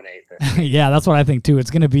dominate this. Yeah, that's what I think too.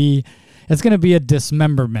 It's gonna be a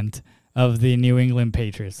dismemberment of the New England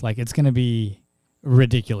Patriots. Like, it's gonna be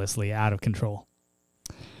ridiculously out of control.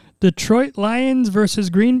 Detroit Lions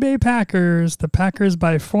versus Green Bay Packers. The Packers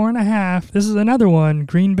by 4.5. This is another one.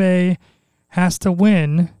 Green Bay has to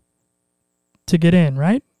win to get in,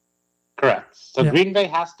 right? Correct. So Yeah. Green Bay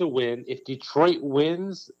has to win. If Detroit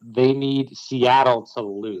wins, they need Seattle to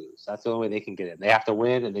lose. That's the only way they can get in. They have to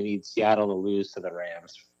win, and they need Seattle to lose to the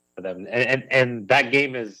Rams for them. And that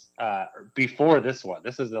game is before this one.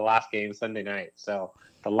 This is the last game Sunday night. So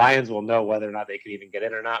the Lions will know whether or not they can even get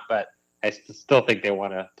in or not. But I still think they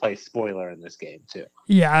want to play spoiler in this game too.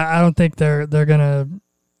 Yeah, I don't think they're gonna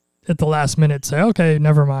at the last minute say, okay,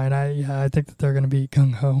 never mind. I think that they're gonna be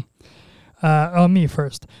gung ho. Me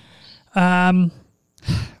first. Man,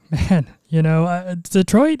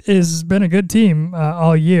 Detroit has been a good team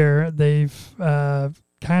all year. They've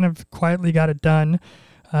kind of quietly got it done.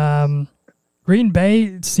 Green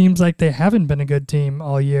Bay seems like they haven't been a good team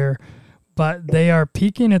all year, but they are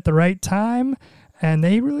peaking at the right time, and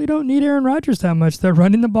they really don't need Aaron Rodgers that much. They're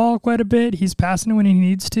running the ball quite a bit. He's passing when he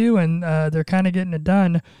needs to, and they're kind of getting it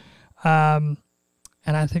done. And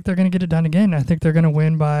I think they're going to get it done again. I think they're going to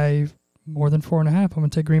win by more than 4.5. I'm going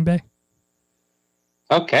to take Green Bay.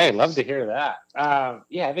 Okay, love to hear that. I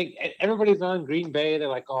think everybody's on Green Bay. They're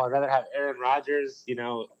like, I'd rather have Aaron Rodgers, in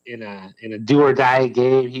a do or die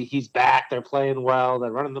game. He's back. They're playing well.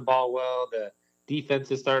 They're running the ball well. The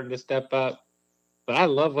defense is starting to step up. But I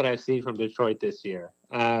love what I've seen from Detroit this year.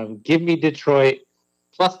 Give me Detroit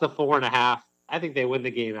plus the 4.5. I think they win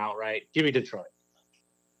the game outright. Give me Detroit.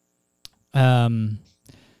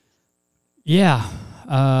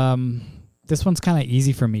 This one's kind of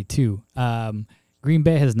easy for me too. Green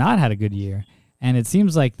Bay has not had a good year, and it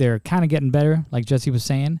seems like they're kind of getting better, like Jesse was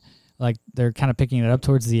saying. Like, they're kind of picking it up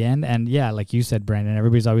towards the end. And, yeah, like you said, Brandon,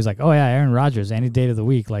 everybody's always like, oh, yeah, Aaron Rodgers, any day of the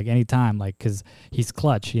week, like any time, like, because he's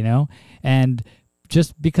clutch, And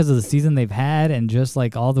just because of the season they've had and just,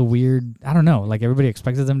 like, all the weird, I don't know, like, everybody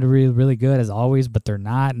expected them to be really good as always, but they're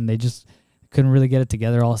not, and they just couldn't really get it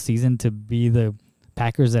together all season to be the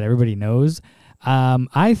Packers that everybody knows.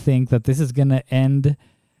 I think that this is going to end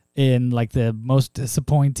in like the most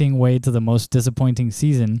disappointing way to the most disappointing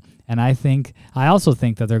season. And I also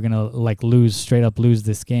think that they're going to straight up lose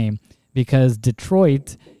this game, because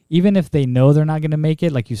Detroit, even if they know they're not going to make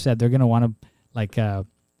it, like you said, they're going to want to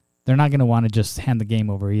they're not going to want to just hand the game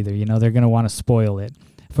over either. They're going to want to spoil it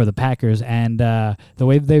for the Packers. And the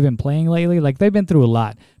way they've been playing lately, like, they've been through a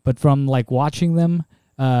lot, but from like watching them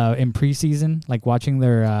in preseason, like watching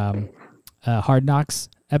their Hard Knocks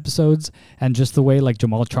episodes, and just the way like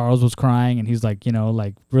Jamal Charles was crying, and he's like,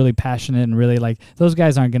 like really passionate, and really like, those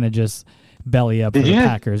guys aren't going to just belly up for the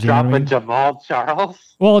Packers. Drop a Jamal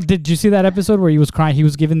Charles? Well, did you see that episode where he was crying? He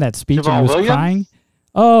was giving that speech Jamal and he was Williams? crying.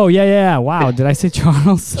 Oh, yeah. Wow. Did I say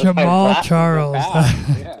Charles? Jamal Charles.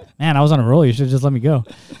 Man, I was on a roll. You should have just let me go.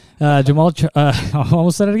 I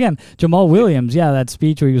almost said it again. Jamal Williams, yeah, that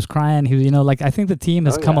speech where he was crying. He was, I think the team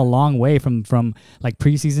has come a long way from like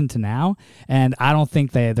preseason to now, and I don't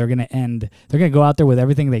think they're going to end. They're going to go out there with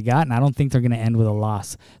everything they got, and I don't think they're going to end with a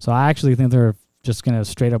loss. So I actually think they're just going to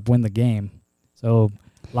straight up win the game. So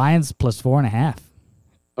Lions plus 4.5.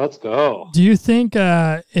 Let's go. Do you think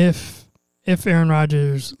if Aaron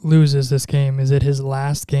Rodgers loses this game, is it his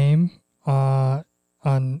last game in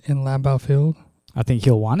Lambeau Field? I think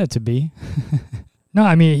he'll want it to be. No,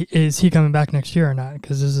 I mean, is he coming back next year or not?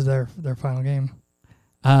 Because this is their final game.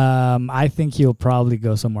 I think he'll probably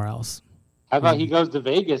go somewhere else. How about he goes to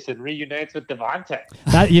Vegas and reunites with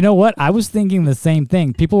Devontae? You know what? I was thinking the same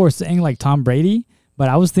thing. People were saying like Tom Brady, but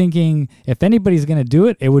I was thinking if anybody's going to do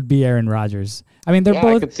it, it would be Aaron Rodgers. I mean, they're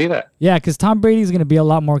both. I could see that. Yeah, because Tom Brady's going to be a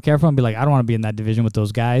lot more careful and be like, I don't want to be in that division with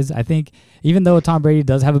those guys. I think even though Tom Brady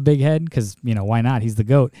does have a big head, because, why not? He's the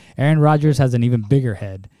GOAT. Aaron Rodgers has an even bigger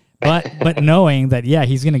head. But knowing that, yeah,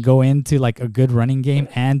 he's going to go into like a good running game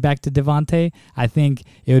and back to Devontae, I think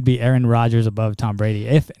it would be Aaron Rodgers above Tom Brady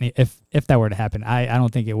if that were to happen. I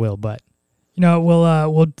don't think it will, but.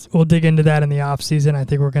 We'll dig into that in the off season. I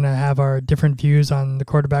think we're gonna have our different views on the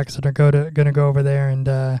quarterbacks that are gonna go over there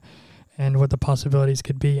and what the possibilities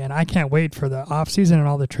could be. And I can't wait for the off season and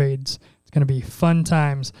all the trades. It's gonna be fun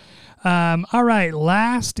times. All right,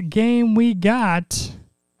 last game we got.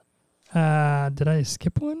 Did I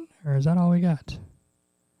skip one, or is that all we got?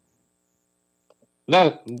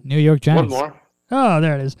 No, New York Giants. one more. Oh,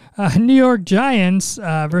 there it is. New York Giants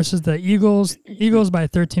versus the Eagles. Eagles by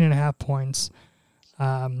 13.5 points.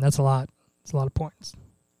 That's a lot. It's a lot of points.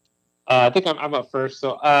 I think I'm up first.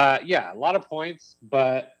 So, yeah, a lot of points,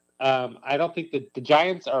 but I don't think the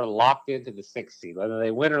Giants are locked into the 6th seed. Whether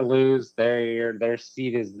they win or lose, their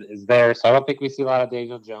seed is there. So I don't think we see a lot of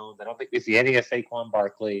Daniel Jones. I don't think we see any of Saquon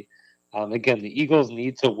Barkley. Again, the Eagles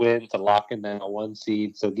need to win to lock in that 1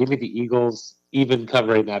 seed. So give me the Eagles even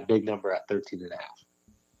covering that big number at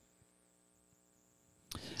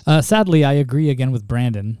 13.5. Sadly, I agree again with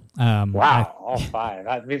Brandon. Wow, all 5.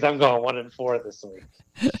 That means I'm going 1-4 this week.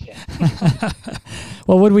 Yeah.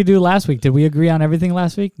 Well, what did we do last week? Did we agree on everything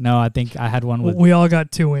last week? No, I think I had one with... We all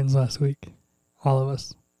got 2 wins last week. All of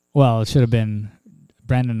us. Well, it should have been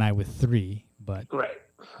Brandon and I with 3, but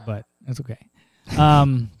it's okay.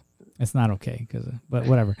 It's not okay, but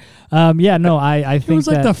whatever. I think it was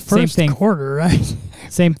like that the first quarter, right?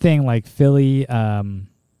 Same thing, like Philly.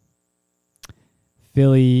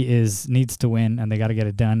 Philly needs to win, and they got to get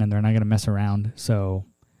it done, and they're not going to mess around. So,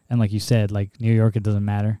 and like you said, like New York, it doesn't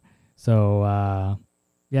matter. So,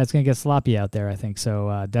 it's going to get sloppy out there, I think.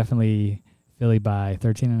 So, definitely Philly by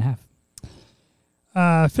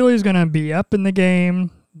 13.5. Philly's going to be up in the game.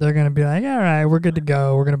 They're going to be like, all right, we're good to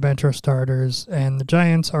go. We're going to bench our starters. And the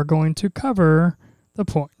Giants are going to cover the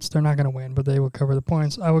points. They're not going to win, but they will cover the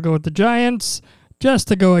points. I will go with the Giants just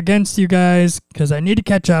to go against you guys because I need to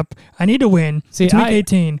catch up. I need to win. See, it's week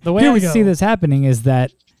 18. The way I see this happening is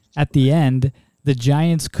that at the end, the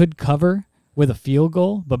Giants could cover with a field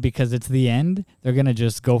goal, but because it's the end, they're going to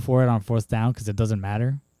just go for it on 4th down because it doesn't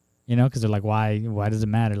matter. Because they're like, why does it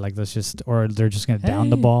matter? Like, let's just, or they're just going to down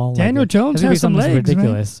the ball. Daniel Jones has some legs,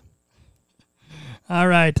 ridiculous. Man. All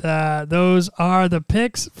right. Those are the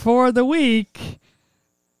picks for the week.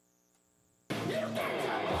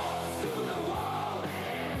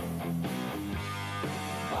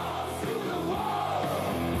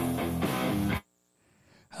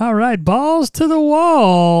 All right. Balls to the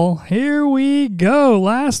wall. Here we go.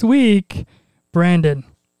 Last week, Brandon,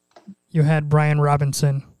 you had Brian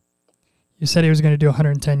Robinson. You said he was going to do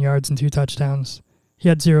 110 yards and 2 touchdowns. He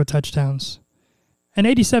had 0 touchdowns and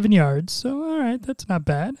 87 yards. So, all right, that's not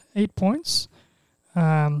bad. 8 points.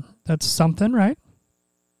 That's something, right?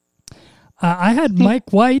 I had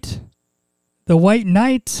Mike White, the White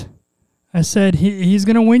Knight. I said he's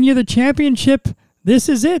going to win you the championship. This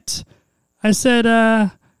is it. I said...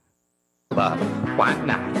 White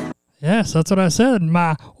Knight. Yes, that's what I said.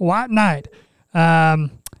 My White Knight.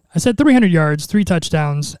 I said 300 yards, 3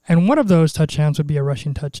 touchdowns, and one of those touchdowns would be a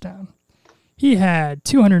rushing touchdown. He had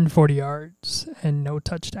 240 yards and no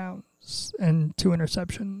touchdowns and 2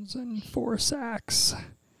 interceptions and 4 sacks.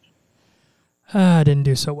 I didn't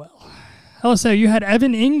do so well. Eliseo, you had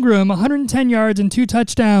Evan Ingram, 110 yards and 2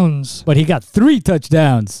 touchdowns. But he got 3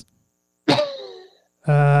 touchdowns.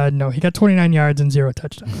 No, he got 29 yards and 0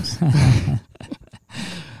 touchdowns.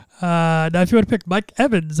 Now, if you would have picked Mike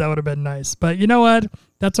Evans, that would have been nice. But you know what?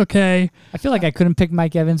 That's okay. I feel like I couldn't pick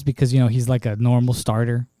Mike Evans because, he's like a normal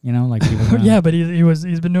starter, like people yeah, but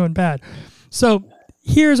he's been doing bad. So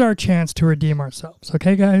here's our chance to redeem ourselves.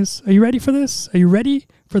 Okay, guys? Are you ready for this? Are you ready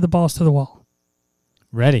for the balls to the wall?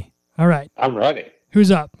 Ready. All right. I'm ready.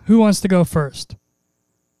 Who's up? Who wants to go first?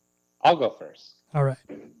 I'll go first. All right.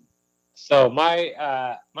 So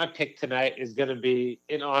my pick tonight is going to be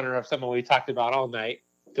in honor of someone we talked about all night,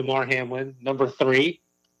 DeMar Hamlin, number 3.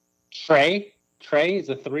 Trey is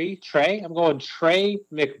a 3. I'm going Trey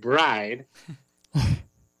McBride.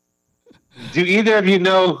 Do either of you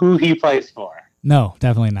know who he plays for? No,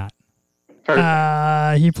 definitely not.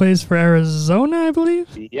 He plays for Arizona, I believe.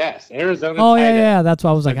 Yes, Arizona. Oh, yeah. That's why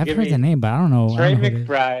I was like, I've heard the name, but I don't know. Trey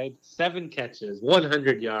McBride, 7 catches,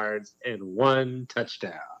 100 yards, and 1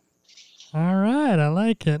 touchdown. All right. I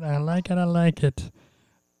like it.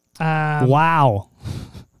 Wow.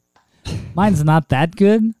 Mine's not that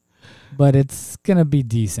good, but it's going to be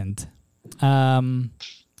decent.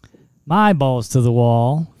 My balls to the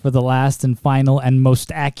wall for the last and final and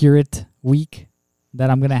most accurate week that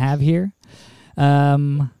I'm going to have here.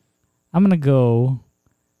 I'm going to go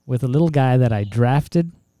with a little guy that I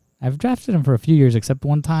drafted. I've drafted him for a few years, except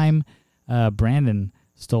one time Brandon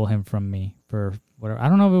stole him from me for whatever. I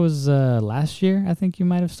don't know if it was last year. I think you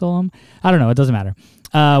might have stolen him. I don't know. It doesn't matter.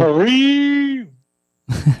 Kareem!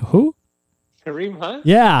 Who? Kareem Hunt?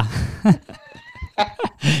 Yeah.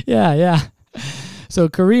 yeah. So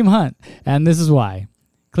Kareem Hunt, and this is why.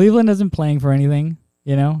 Cleveland isn't playing for anything,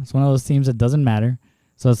 It's one of those teams that doesn't matter.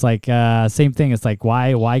 So it's like same thing. It's like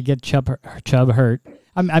why get Chubb hurt?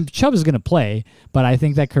 Chubb is going to play, but I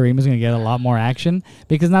think that Kareem is going to get a lot more action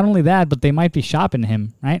because not only that, but they might be shopping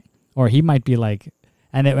him, right? Or he might be like,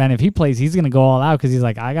 and if he plays, he's going to go all out because he's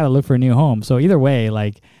like, I got to look for a new home. So either way,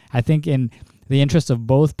 like I think in the interest of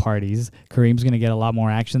both parties, Kareem's going to get a lot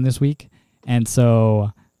more action this week, and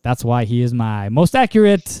so that's why he is my most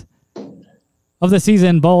accurate of the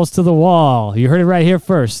season. Balls to the wall. You heard it right here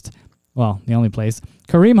first. Well, the only place.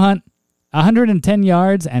 Kareem Hunt, 110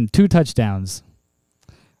 yards and 2 touchdowns.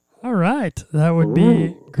 All right. That would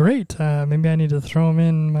be great. Maybe I need to throw him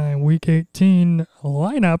in my Week 18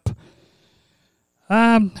 lineup.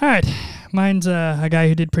 All right. Mine's a guy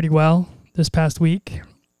who did pretty well this past week.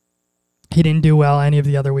 He didn't do well any of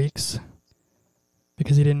the other weeks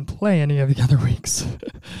because he didn't play any of the other weeks.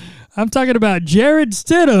 I'm talking about Jared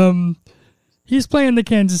Stidham. He's playing the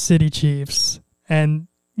Kansas City Chiefs. And,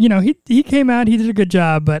 he came out, he did a good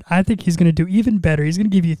job, but I think he's going to do even better. He's going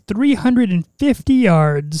to give you 350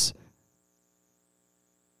 yards.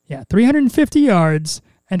 Yeah, 350 yards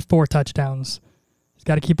and 4 touchdowns. He's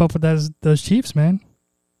got to keep up with those Chiefs, man.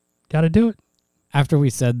 Got to do it. After we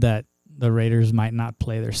said that the Raiders might not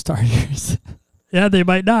play their starters. Yeah, they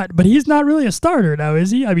might not. But he's not really a starter now,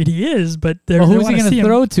 is he? I mean, he is, but who's he going to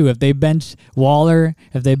throw to if they bench Waller,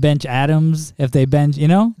 if they bench Adams, if they bench,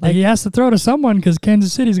 Like he has to throw to someone because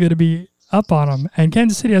Kansas City's going to be up on him. And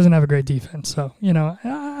Kansas City doesn't have a great defense. So,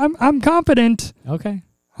 I'm confident. Okay.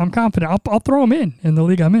 I'm confident. I'll throw him in the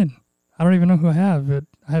league I'm in. I don't even know who I have, but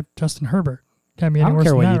I have Justin Herbert. Can't be any worse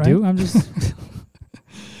than that, I don't care what you right? do. I'm just...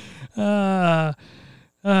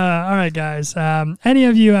 all right, guys. Any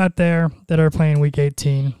of you out there that are playing Week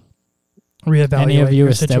 18, reevaluate Any of you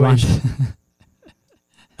your situation.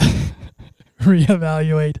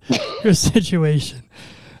 Reevaluate your situation.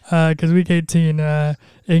 Because Week 18, it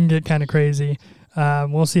can get kind of crazy.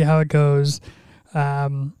 We'll see how it goes.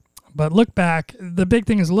 But look back. The big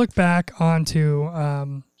thing is look back onto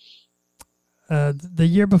the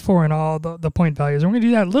year before and all the point values. And we're going to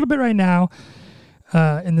do that a little bit right now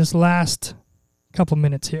in this last couple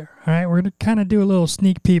minutes here. All right, we're going to kind of do a little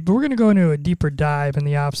sneak peek, but we're going to go into a deeper dive in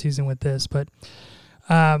the offseason with this. But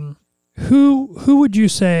who would you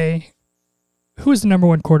say, who is the number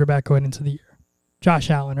one quarterback going into the year? Josh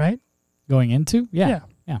Allen, right? Going into? Yeah.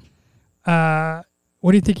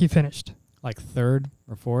 What do you think he finished? Like third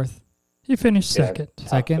or fourth? He finished second.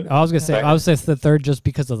 Second? I was going to say, I would say it's the third just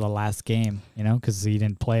because of the last game, because he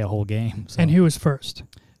didn't play a whole game. So. And who was first?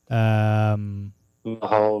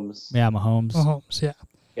 Mahomes. Yeah, Mahomes. Mahomes, yeah.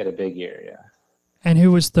 He had a big year, yeah. And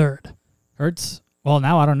who was third? Hurts. Well,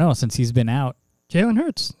 now I don't know since he's been out. Jalen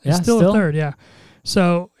Hurts. Yeah, He's still third, yeah.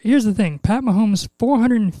 So here's the thing. Pat Mahomes,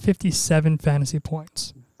 457 fantasy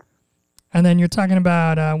points. And then you're talking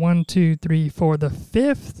about 1, 2, 3, 4. The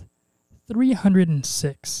fifth,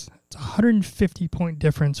 306. It's a 150-point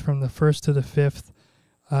difference from the first to the fifth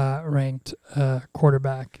ranked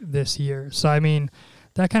quarterback this year. So, I mean,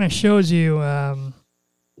 that kind of shows you,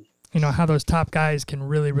 how those top guys can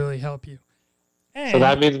really, really help you. And so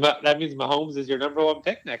that means Mahomes is your number one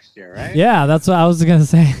pick next year, right? Yeah, that's what I was going to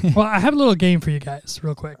say. Well, I have a little game for you guys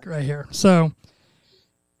real quick right here. So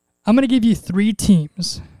I'm going to give you 3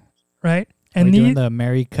 teams, right? And are we doing the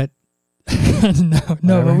Mary cut?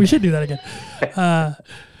 no, but we should do that again.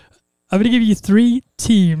 I'm going to give you 3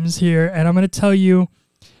 teams here, and I'm going to tell you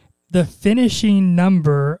the finishing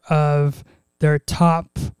number of their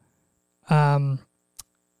top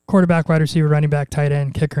quarterback, wide receiver, running back, tight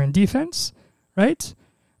end, kicker, and defense, right?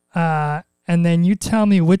 And then you tell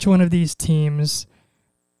me which one of these teams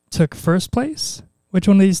took first place, which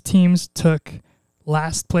one of these teams took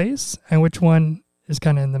last place, and which one is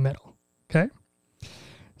kind of in the middle, okay?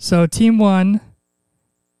 So team 1,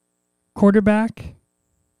 quarterback,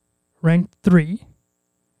 ranked 3,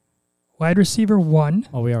 wide receiver 1.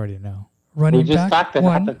 Oh, we already know. Running back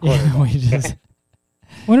 1. Yeah, we just...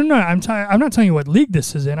 Well, no. I'm not telling you what league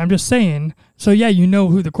this is in. I'm just saying. So yeah, you know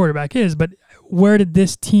who the quarterback is, but where did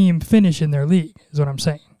this team finish in their league? Is what I'm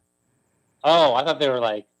saying. Oh, I thought they were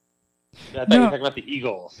like. I thought you were talking about the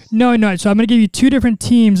Eagles. No. So I'm going to give you 2 different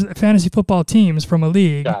teams, fantasy football teams from a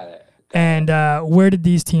league. Got it. And where did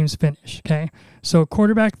these teams finish? Okay. So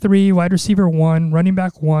quarterback 3, wide receiver 1, running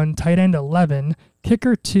back 1, tight end 11,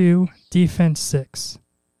 kicker 2, defense 6.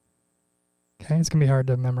 Okay, it's gonna be hard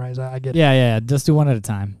to memorize. I get it. Yeah. Just do one at a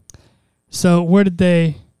time. So where did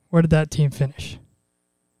that team finish?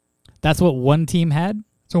 That's what one team had?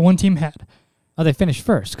 So one team had. Oh, they finished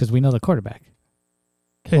first because we know the quarterback.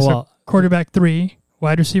 Okay, so quarterback 3,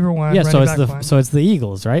 wide receiver 1, yeah, running back 1. So it's the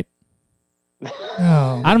Eagles, right?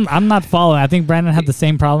 No. I'm not following. I think Brandon had the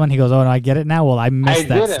same problem, and he goes, "Oh, no, I get it now." Well, I missed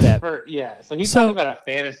that step. So he's talking about a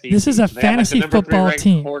fantasy. This is a team. They have, fantasy the number 3 football ranked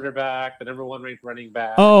team. Quarterback, the number 1 ranked running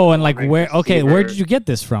back. Oh, and like ranked where? Okay, receiver. where did you get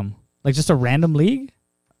this from? Like just a random league,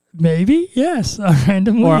 Maybe, yes, a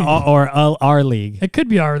random league. or our league? It could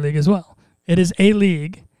be our league as well. It is a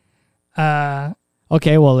league.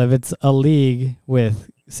 Okay, well, if it's a league with,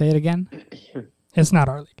 say it again. It's not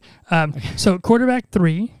our league. So quarterback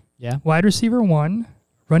 3, Yeah. wide receiver 1,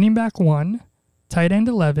 running back 1, tight end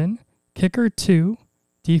 11, kicker 2,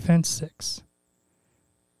 defense 6.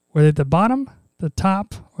 Were they at the bottom, the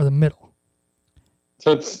top, or the middle?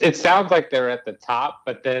 So it sounds like they're at the top,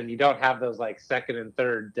 but then you don't have those like second and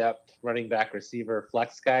third depth running back, receiver,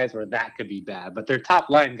 flex guys where that could be bad. But their top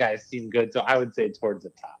line guys seem good, so I would say towards the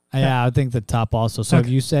top. Yeah, I think the top also. So Okay.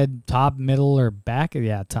 if you said top, middle, or back,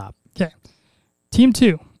 yeah, top. Okay. Team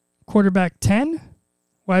 2, quarterback 10,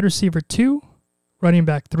 wide receiver 2, running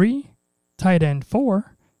back 3, tight end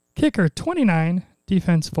 4, kicker 29,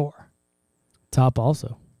 defense 4. Top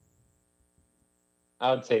also.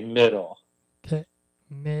 I would say middle. Okay.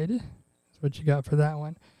 Mid is what you got for that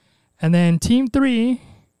one. And then team 3,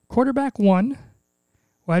 quarterback 1,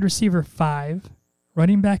 wide receiver 5,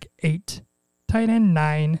 running back 8, tight end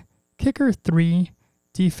 9, kicker 3,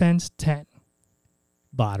 defense 10.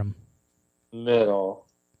 Bottom. Middle.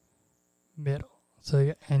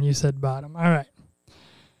 So, and you said bottom. All right.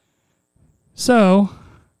 So,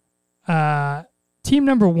 team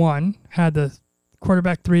number 1 had the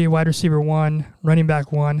quarterback 3, wide receiver 1, running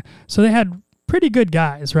back 1. So they had pretty good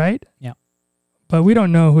guys, right? Yeah. But we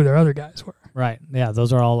don't know who their other guys were. Right. Yeah,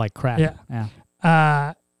 those are all like crap.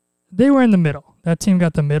 Yeah. They were in the middle. That team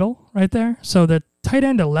got the middle right there. So the tight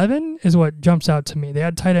end 11 is what jumps out to me. They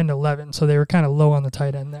had tight end 11, so they were kind of low on the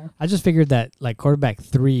tight end there. I just figured that like quarterback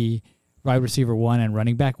 3, wide receiver 1, and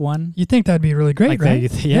running back 1. You think that'd be really great, Like right? you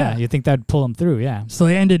think that'd pull them through, yeah. So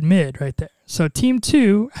they ended mid right there. So team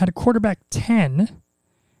 2 had a quarterback 10,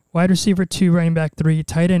 wide receiver 2, running back 3,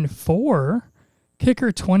 tight end 4,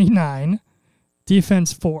 kicker 29,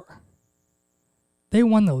 defense 4. They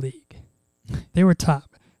won the league. They were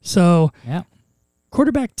top. So Yeah.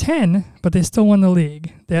 quarterback 10, but they still won the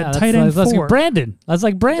league. They had tight end 4. That's like Brandon.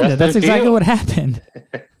 That's exactly what happened.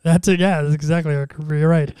 That's exactly what you're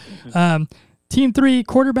right. Team 3,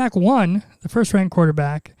 quarterback 1, the first ranked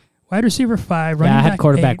quarterback, wide receiver 5, running back I had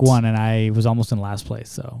quarterback 8. 1, and I was almost in last place,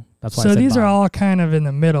 so that's why I So said these are bottom. all kind of in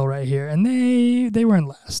the middle right here, and they were in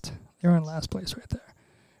last. They were in last place right there.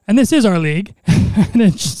 And this is our league, and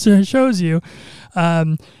it shows you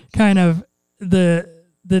kind of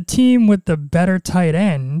the team with the better tight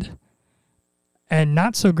end and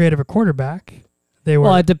not so great of a quarterback. They were.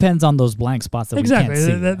 Well, it depends on those blank spots that Exactly. we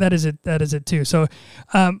can't see. That is it. That is it too. So,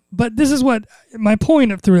 but this is what my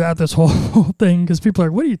point throughout this whole thing, because people are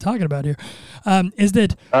like, "What are you talking about here?" Is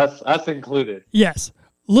that us included? yes,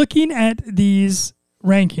 looking at these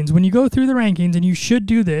rankings, when you go through the rankings, and you should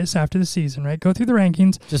do this after the season, right? Go through the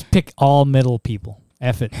rankings. Just pick all middle people.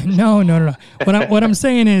 F it. No. What I'm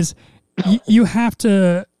saying is, you have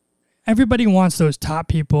to. Everybody wants those top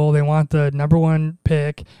people. They want the number 1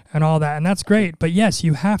 pick and all that, and that's great. But yes,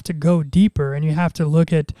 you have to go deeper, and you have to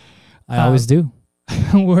look at. I always do.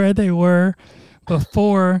 Where they were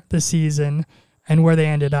before the season and where they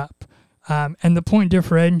ended up, and the point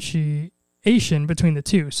differentiation between the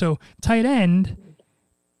two. So tight end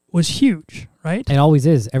was huge, right? It always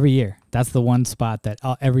is every year. That's the one spot that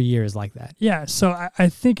every year is like that. Yeah, so I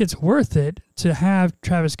think it's worth it to have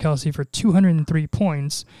Travis Kelce for 203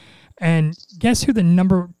 points. And guess who the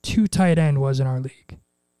number 2 tight end was in our league?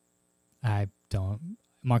 I don't.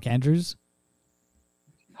 Mark Andrews?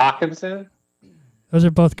 Hawkinson? Those are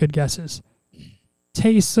both good guesses.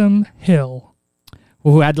 Taysom Hill.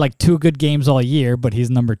 Who had like 2 good games all year, but he's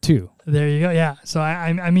number 2. There you go. Yeah. So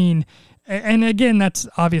I mean, and again, that's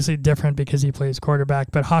obviously different because he plays quarterback,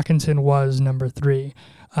 but Hawkinson was number 3.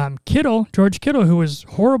 George Kittle, who was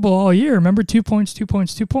horrible all year. Remember, 2 points.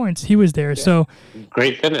 He was there. Yeah. So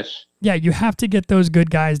great finish. Yeah, you have to get those good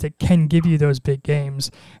guys that can give you those big games,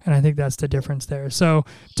 and I think that's the difference there. So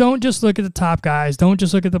don't just look at the top guys. Don't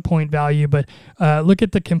just look at the point value, but look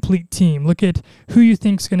at the complete team. Look at who you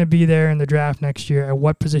think is going to be there in the draft next year and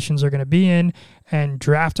what positions they're going to be in, and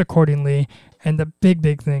draft accordingly. And the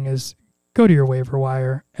big thing is go to your waiver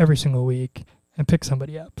wire every single week and pick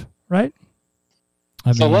somebody up, right?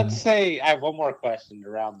 So let's say I have one more question to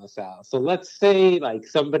round this out. So let's say like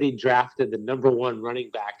somebody drafted the number 1 running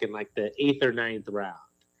back in like the 8th or 9th round.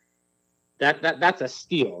 That's a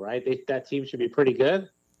steal, right? That team should be pretty good.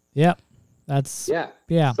 Yep.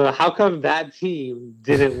 Yeah. So how come that team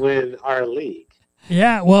didn't win our league?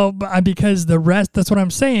 Yeah, well, because the rest, that's what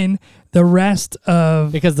I'm saying. Because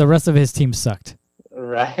the rest of his team sucked.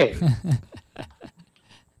 Right.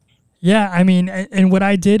 Yeah, I mean, and what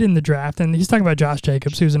I did in the draft, and he's talking about Josh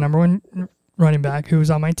Jacobs, who's the number 1 running back who was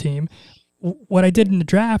on my team. What I did in the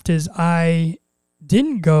draft is I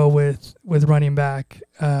didn't go with running back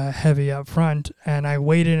heavy up front, and I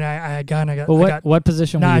waited. And I got what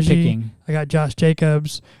position Najee, were you picking? I got Josh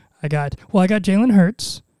Jacobs. I got Jalen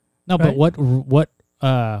Hurts. No, right? but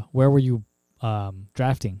where were you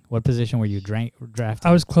drafting? What position were you drafting?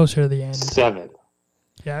 I was closer to the end. 7.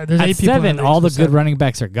 Yeah, there's At 8 people. 7, all the good running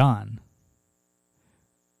backs are gone.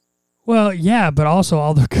 Well, yeah, but also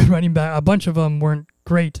all the good running back. A bunch of them weren't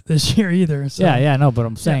great this year either. So. Yeah, no, but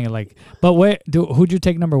I'm saying who'd you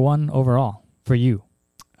take number 1 overall for you?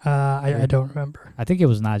 I don't remember. I think it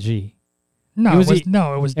was Najee. No,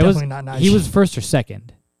 it was definitely not Najee. He was first or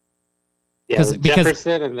second. Yeah, because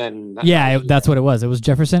Jefferson and then Najee. That's what it was. It was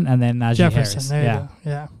Jefferson and then Najee Harris. There you go.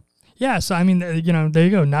 Yeah. Yeah, so I mean, there you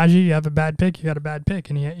go. Najee, you have a bad pick, you got a bad pick,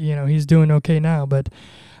 and he's doing okay now. But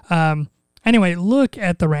anyway, look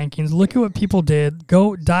at the rankings. Look at what people did.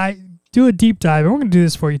 Do a deep dive. And we're going to do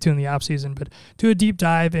this for you too in the off season, but do a deep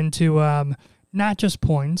dive into not just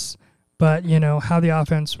points, but how the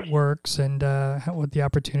offense works and what the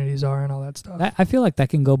opportunities are and all that stuff. I feel like that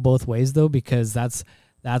can go both ways though, because that's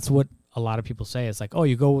what a lot of people say. It's like, oh,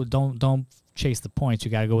 you don't chase the points. You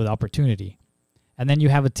got to go with opportunity. And then you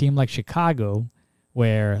have a team like Chicago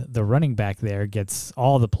where the running back there gets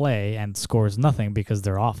all the play and scores nothing because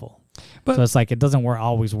they're awful. So it's like it doesn't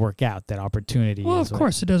always work out, that opportunity. Well, of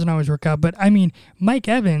course it doesn't always work out. But, I mean, Mike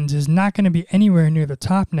Evans is not going to be anywhere near the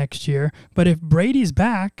top next year. But if Brady's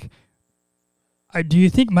back, do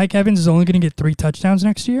you think Mike Evans is only going to get 3 touchdowns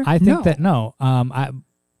next year? I think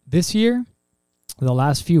this year, the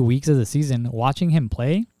last few weeks of the season, watching him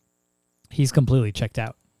play, he's completely checked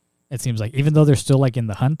out. It seems like, even though they're still like in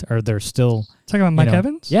the hunt, or they're still talking about Mike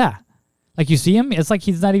Evans. Yeah, like you see him, it's like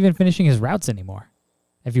he's not even finishing his routes anymore.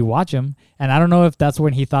 If you watch him, and I don't know if that's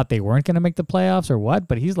when he thought they weren't going to make the playoffs or what,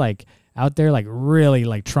 but he's like out there like really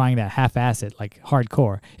like trying to half-ass it, like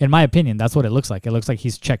hardcore. In my opinion, that's what it looks like. It looks like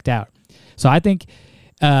he's checked out. So I think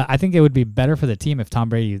it would be better for the team if Tom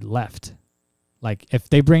Brady left. Like, if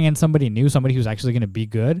they bring in somebody new, somebody who's actually going to be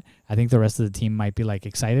good, I think the rest of the team might be, like,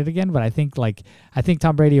 excited again. But I think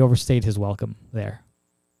Tom Brady overstayed his welcome there.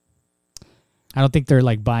 I don't think they're,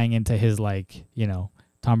 like, buying into his, like,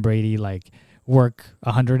 Tom Brady, like, work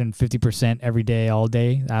 150% every day, all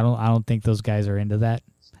day. I don't think those guys are into that.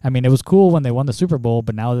 I mean, it was cool when they won the Super Bowl,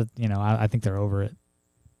 but now that, I think they're over it.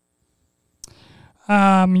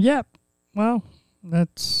 Yep. Well,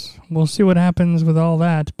 we'll see what happens with all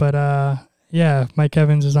that. But, yeah, if Mike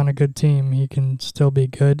Evans is on a good team, he can still be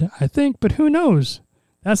good, I think. But who knows?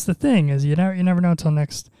 That's the thing, is you never know until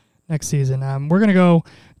next season. We're going to go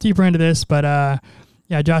deeper into this, but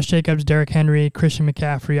Josh Jacobs, Derrick Henry, Christian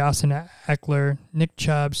McCaffrey, Austin Eckler, Nick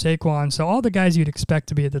Chubb, Saquon. So all the guys you'd expect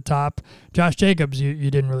to be at the top. Josh Jacobs,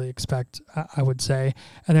 you didn't really expect, I would say.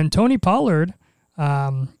 And then Tony Pollard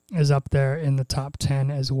is up there in the top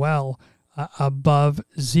 10 as well, above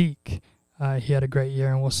Zeke. He had a great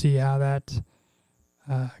year, and we'll see how that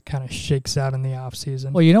kind of shakes out in the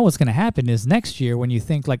offseason. Well, what's going to happen is next year when you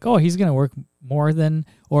think like, oh, he's going to work more than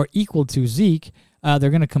or equal to Zeke, they're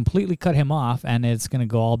going to completely cut him off, and it's going to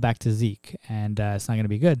go all back to Zeke, and it's not going to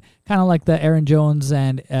be good. Kind of like the Aaron Jones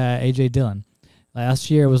and A.J. Dillon. Last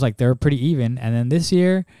year it was like they were pretty even, and then this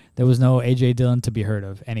year there was no A.J. Dillon to be heard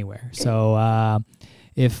of anywhere. So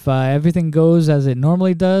if everything goes as it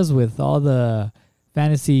normally does with all the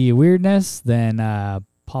fantasy weirdness, then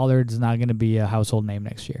Pollard's not going to be a household name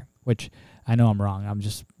next year, which I know I'm wrong. I'm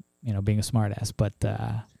just, being a smartass, but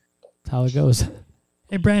that's how it goes.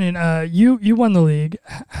 Hey, Brandon, you won the league.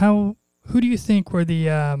 Who do you think were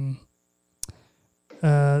the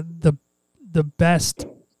best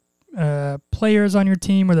players on your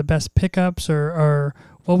team, or the best pickups, or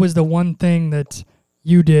what was the one thing that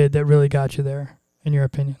you did that really got you there, in your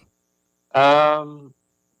opinion?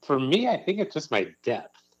 For me, I think it's just my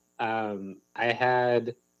depth. I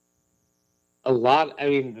had a lot. I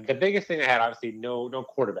mean, the biggest thing I had, obviously, no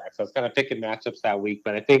quarterback. So I was kind of picking matchups that week.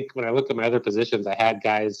 But I think when I look at my other positions, I had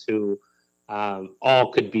guys who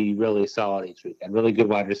all could be really solid each week. I had really good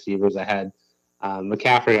wide receivers. I had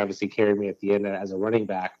McCaffrey obviously carried me at the end as a running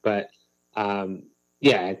back. But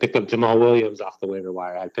Yeah, I picked up Jamal Williams off the waiver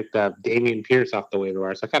wire. I picked up Damian Pierce off the waiver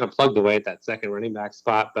wire. So I kind of plugged away at that second running back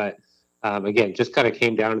spot. But again, just kind of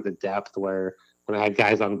came down to the depth where when I had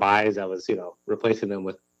guys on buys, I was, replacing them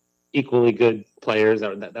with equally good players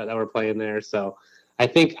that were playing there. So I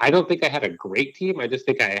don't think I had a great team. I just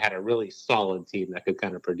think I had a really solid team that could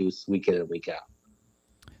kind of produce week in and week out.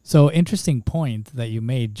 So interesting point that you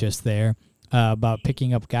made just there about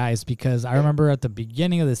picking up guys, because I remember at the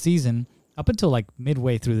beginning of the season, up until like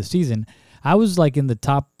midway through the season, I was like in the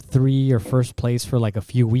top 3 or first place for like a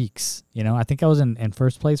few weeks. I think I was in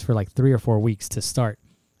first place for like 3 or 4 weeks to start,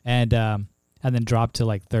 and then dropped to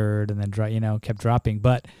like third, and then kept dropping.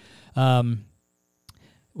 But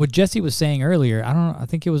what Jesse was saying earlier, I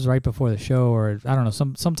think it was right before the show, or I don't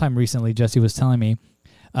know, sometime recently, Jesse was telling me,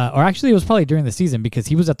 or actually it was probably during the season, because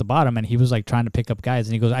he was at the bottom and he was like trying to pick up guys,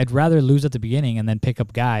 and he goes, I'd rather lose at the beginning and then pick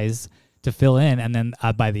up guys to fill in, and then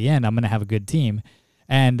by the end I'm going to have a good team.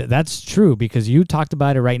 And that's true, because you talked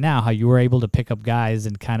about it right now, how you were able to pick up guys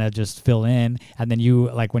and kind of just fill in, and then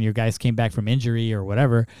you, like when your guys came back from injury or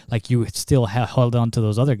whatever, like you still held on to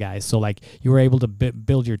those other guys, so like you were able to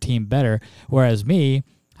build your team better. Whereas me,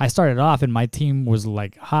 I started off and my team was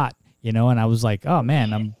like hot, and I was like, oh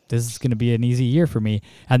man, this is going to be an easy year for me.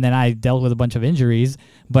 And then I dealt with a bunch of injuries,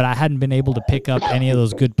 but I hadn't been able to pick up any of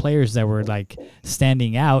those good players that were like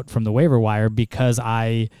standing out from the waiver wire, because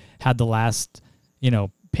I had the last,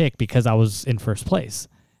 pick, because I was in first place.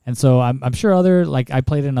 And so I'm sure I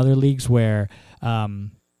played in other leagues where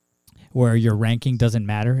your ranking doesn't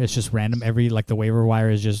matter. It's just random. The waiver wire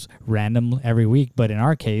is just random every week. But in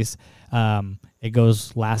our case, it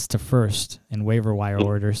goes last to first in waiver wire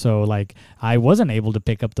order. So like I wasn't able to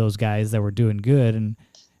pick up those guys that were doing good.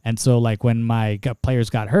 And so like when my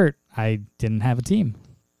players got hurt, I didn't have a team.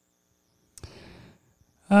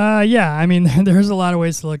 Yeah, I mean, there's a lot of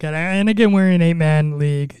ways to look at it. And again, we're in an 8-man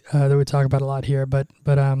league that we talk about a lot here, but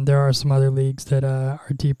there are some other leagues that are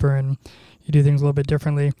deeper and you do things a little bit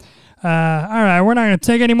differently. All right, we're not going to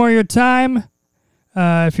take any more of your time.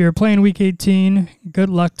 If you're playing Week 18, good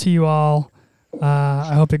luck to you all.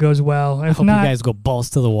 I hope it goes well. I hope you guys go balls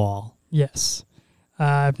to the wall. Yes.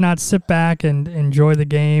 If not, sit back and enjoy the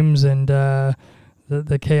games and the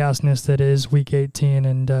chaosness that is Week 18.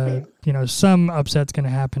 And, some upset's going to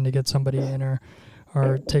happen to get somebody in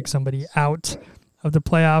or take somebody out of the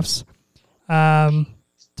playoffs.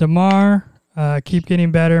 DeMar, keep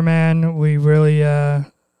getting better, man. We really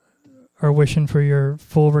are wishing for your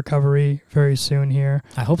full recovery very soon here.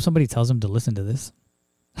 I hope somebody tells him to listen to this.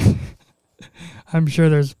 I'm sure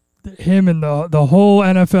there's him and the whole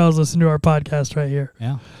NFL is listening to our podcast right here.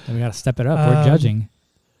 Yeah, we got to step it up. We're judging.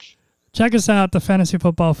 Check us out,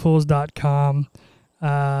 thefantasyfootballfools.com.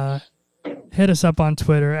 Hit us up on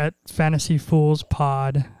Twitter at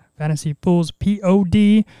fantasyfoolspod,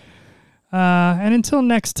 fantasyfoolspod. And until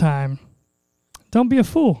next time, don't be a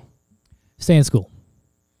fool. Stay in school.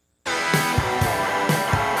 I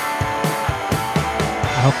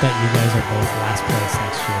hope that you guys are both last place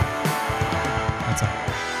next year. That's all.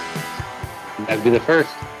 That'd be the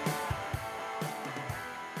first.